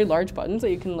these very large buttons that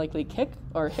you can likely kick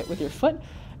or hit with your foot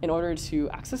in order to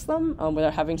access them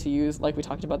without having to use, like we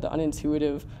talked about, the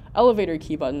unintuitive elevator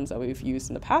key buttons that we've used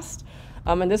in the past.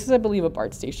 And this is, I believe, a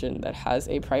BART station that has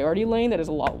a priority lane that is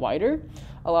a lot wider,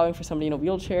 allowing for somebody in a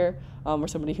wheelchair or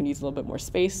somebody who needs a little bit more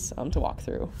space to walk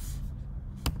through.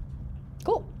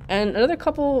 Cool. And another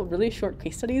couple really short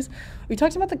case studies. We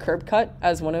talked about the curb cut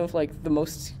as one of like the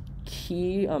most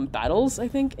key battles, I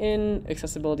think, in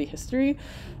accessibility history.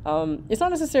 It's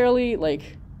not necessarily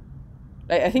like,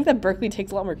 I think that Berkeley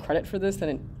takes a lot more credit for this than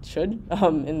it should,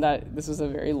 in that this was a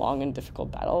very long and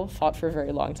difficult battle, fought for a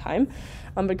very long time.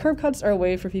 But curb cuts are a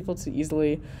way for people to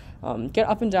easily get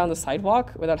up and down the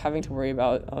sidewalk without having to worry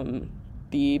about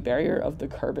the barrier of the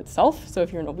curb itself. So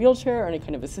if you're in a wheelchair or any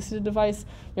kind of assisted device,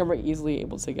 you're more easily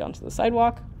able to get onto the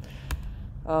sidewalk.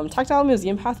 Tactile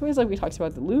museum pathways, like we talked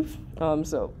about at the Louvre.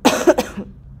 So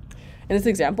in this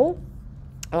example,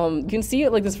 you can see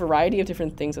like this variety of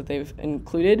different things that they've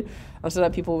included so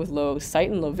that people with low sight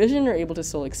and low vision are able to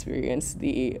still experience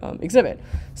the exhibit.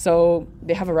 So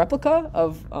they have a replica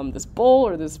of this bowl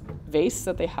or this vase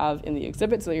that they have in the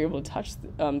exhibit, so that you're able to touch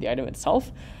the item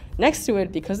itself. Next to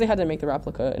it, because they had to make the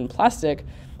replica in plastic,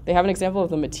 they have an example of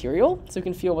the material, so you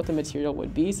can feel what the material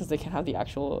would be since they can't have the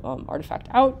actual artifact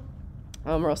out,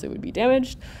 or else it would be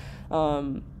damaged.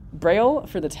 Braille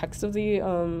for the text of the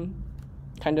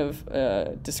kind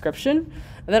of description.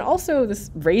 And then also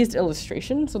this raised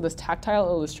illustration, so this tactile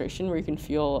illustration where you can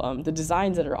feel the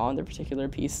designs that are on the particular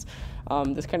piece.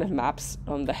 This kind of maps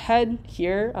the head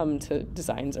here to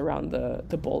designs around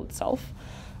the bowl itself.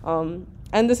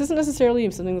 And this isn't necessarily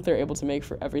something that they're able to make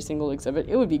for every single exhibit.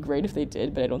 It would be great if they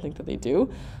did, but I don't think that they do.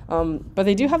 But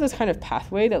they do have this kind of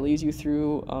pathway that leads you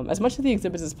through as much of the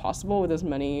exhibits as possible with as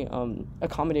many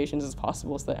accommodations as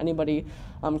possible so that anybody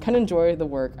can enjoy the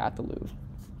work at the Louvre.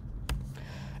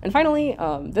 And finally,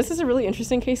 this is a really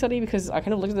interesting case study because I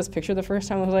kind of looked at this picture the first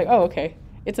time and I was like, oh, okay,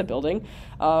 it's a building.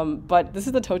 But this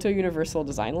is the Toto Universal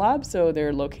Design Lab. So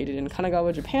they're located in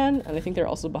Kanagawa, Japan. And I think they're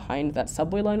also behind that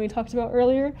subway line we talked about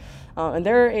earlier. And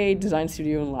they're a design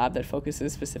studio and lab that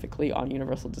focuses specifically on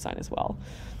universal design as well.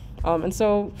 And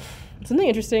so something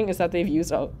interesting is that they've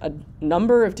used a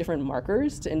number of different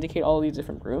markers to indicate all of these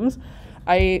different rooms.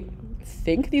 I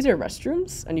think these are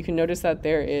restrooms. And you can notice that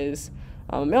there is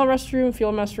a male restroom,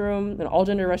 female restroom, an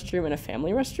all-gender restroom, and a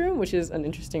family restroom, which is an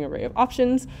interesting array of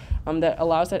options that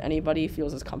allows that anybody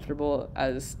feels as comfortable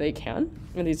as they can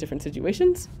in these different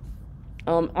situations.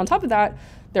 On top of that,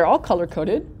 they're all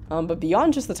color-coded, but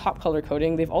beyond just the top color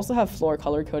coding, they've also have floor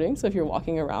color coding. So if you're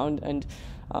walking around and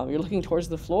you're looking towards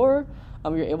the floor,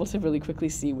 you're able to really quickly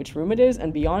see which room it is,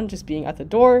 and beyond just being at the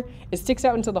door, it sticks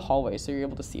out into the hallway, so you're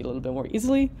able to see it a little bit more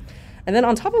easily. And then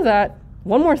on top of that,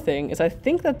 one more thing is I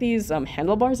think that these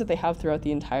handlebars that they have throughout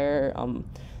the entire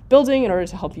building in order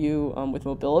to help you with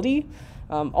mobility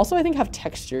also I think have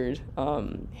textured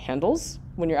handles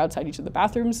when you're outside each of the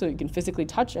bathrooms so you can physically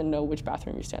touch and know which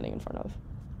bathroom you're standing in front of.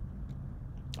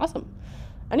 Awesome.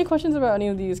 Any questions about any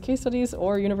of these case studies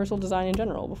or universal design in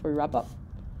general before we wrap up?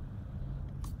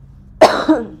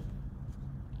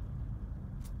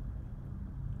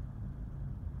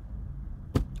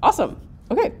 Awesome.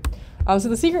 Okay. So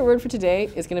the secret word for today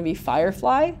is going to be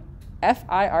firefly,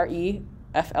 F-I-R-E-F-L-Y,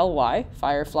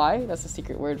 firefly. That's the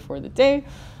secret word for the day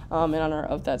in honor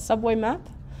of that subway map.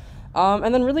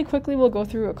 And then really quickly, we'll go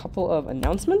through a couple of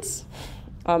announcements.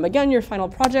 Again, your final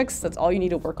projects, that's all you need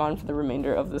to work on for the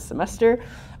remainder of the semester.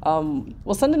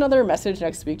 We'll send another message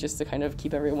next week just to kind of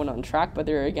keep everyone on track, but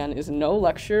there again is no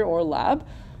lecture or lab.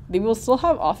 They will still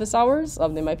have office hours.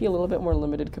 They might be a little bit more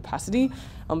limited capacity,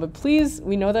 but please,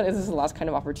 we know that this is the last kind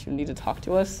of opportunity to talk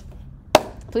to us.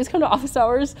 Please come to office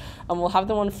hours. We'll have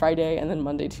them on Friday and then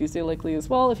Monday, Tuesday likely as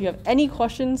well. If you have any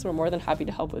questions, we're more than happy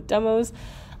to help with demos.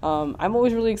 I'm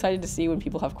always really excited to see when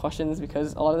people have questions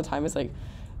because a lot of the time it's like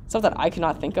stuff that I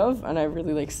cannot think of, and I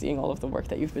really like seeing all of the work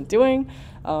that you've been doing.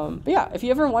 But yeah, if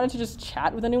you ever wanted to just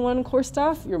chat with anyone on core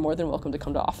staff, you're more than welcome to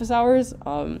come to office hours.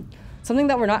 Something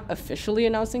that we're not officially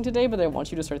announcing today, but I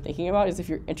want you to start thinking about is if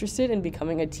you're interested in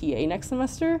becoming a TA next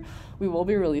semester, we will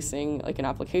be releasing like an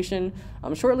application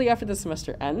shortly after the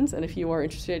semester ends. And if you are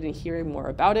interested in hearing more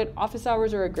about it, office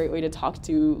hours are a great way to talk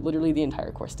to literally the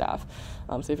entire core staff.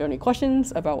 So if you have any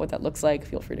questions about what that looks like,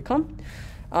 feel free to come.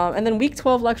 And then week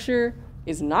 12 lecture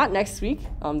is not next week.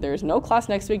 There is no class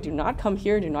next week. Do not come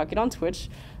here. Do not get on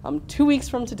Twitch. 2 weeks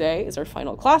from today is our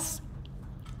final class.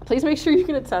 Please make sure you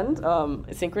can attend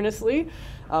synchronously.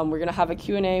 We're going to have a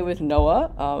Q&A with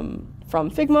Noah from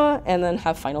Figma and then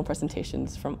have final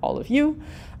presentations from all of you.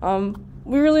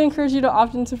 We really encourage you to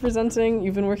opt into presenting.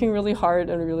 You've been working really hard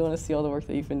and we really want to see all the work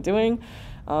that you've been doing.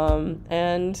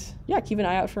 And yeah, keep an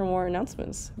eye out for more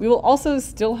announcements. We will also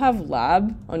still have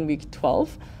lab on week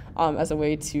 12 as a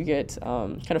way to get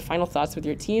kind of final thoughts with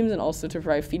your teams and also to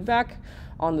provide feedback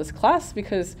on this class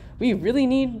because we really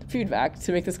need feedback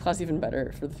to make this class even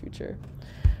better for the future.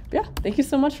 But yeah, thank you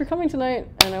so much for coming tonight,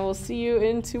 and I will see you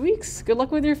in 2 weeks. Good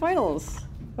luck with your finals.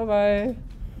 Bye-bye.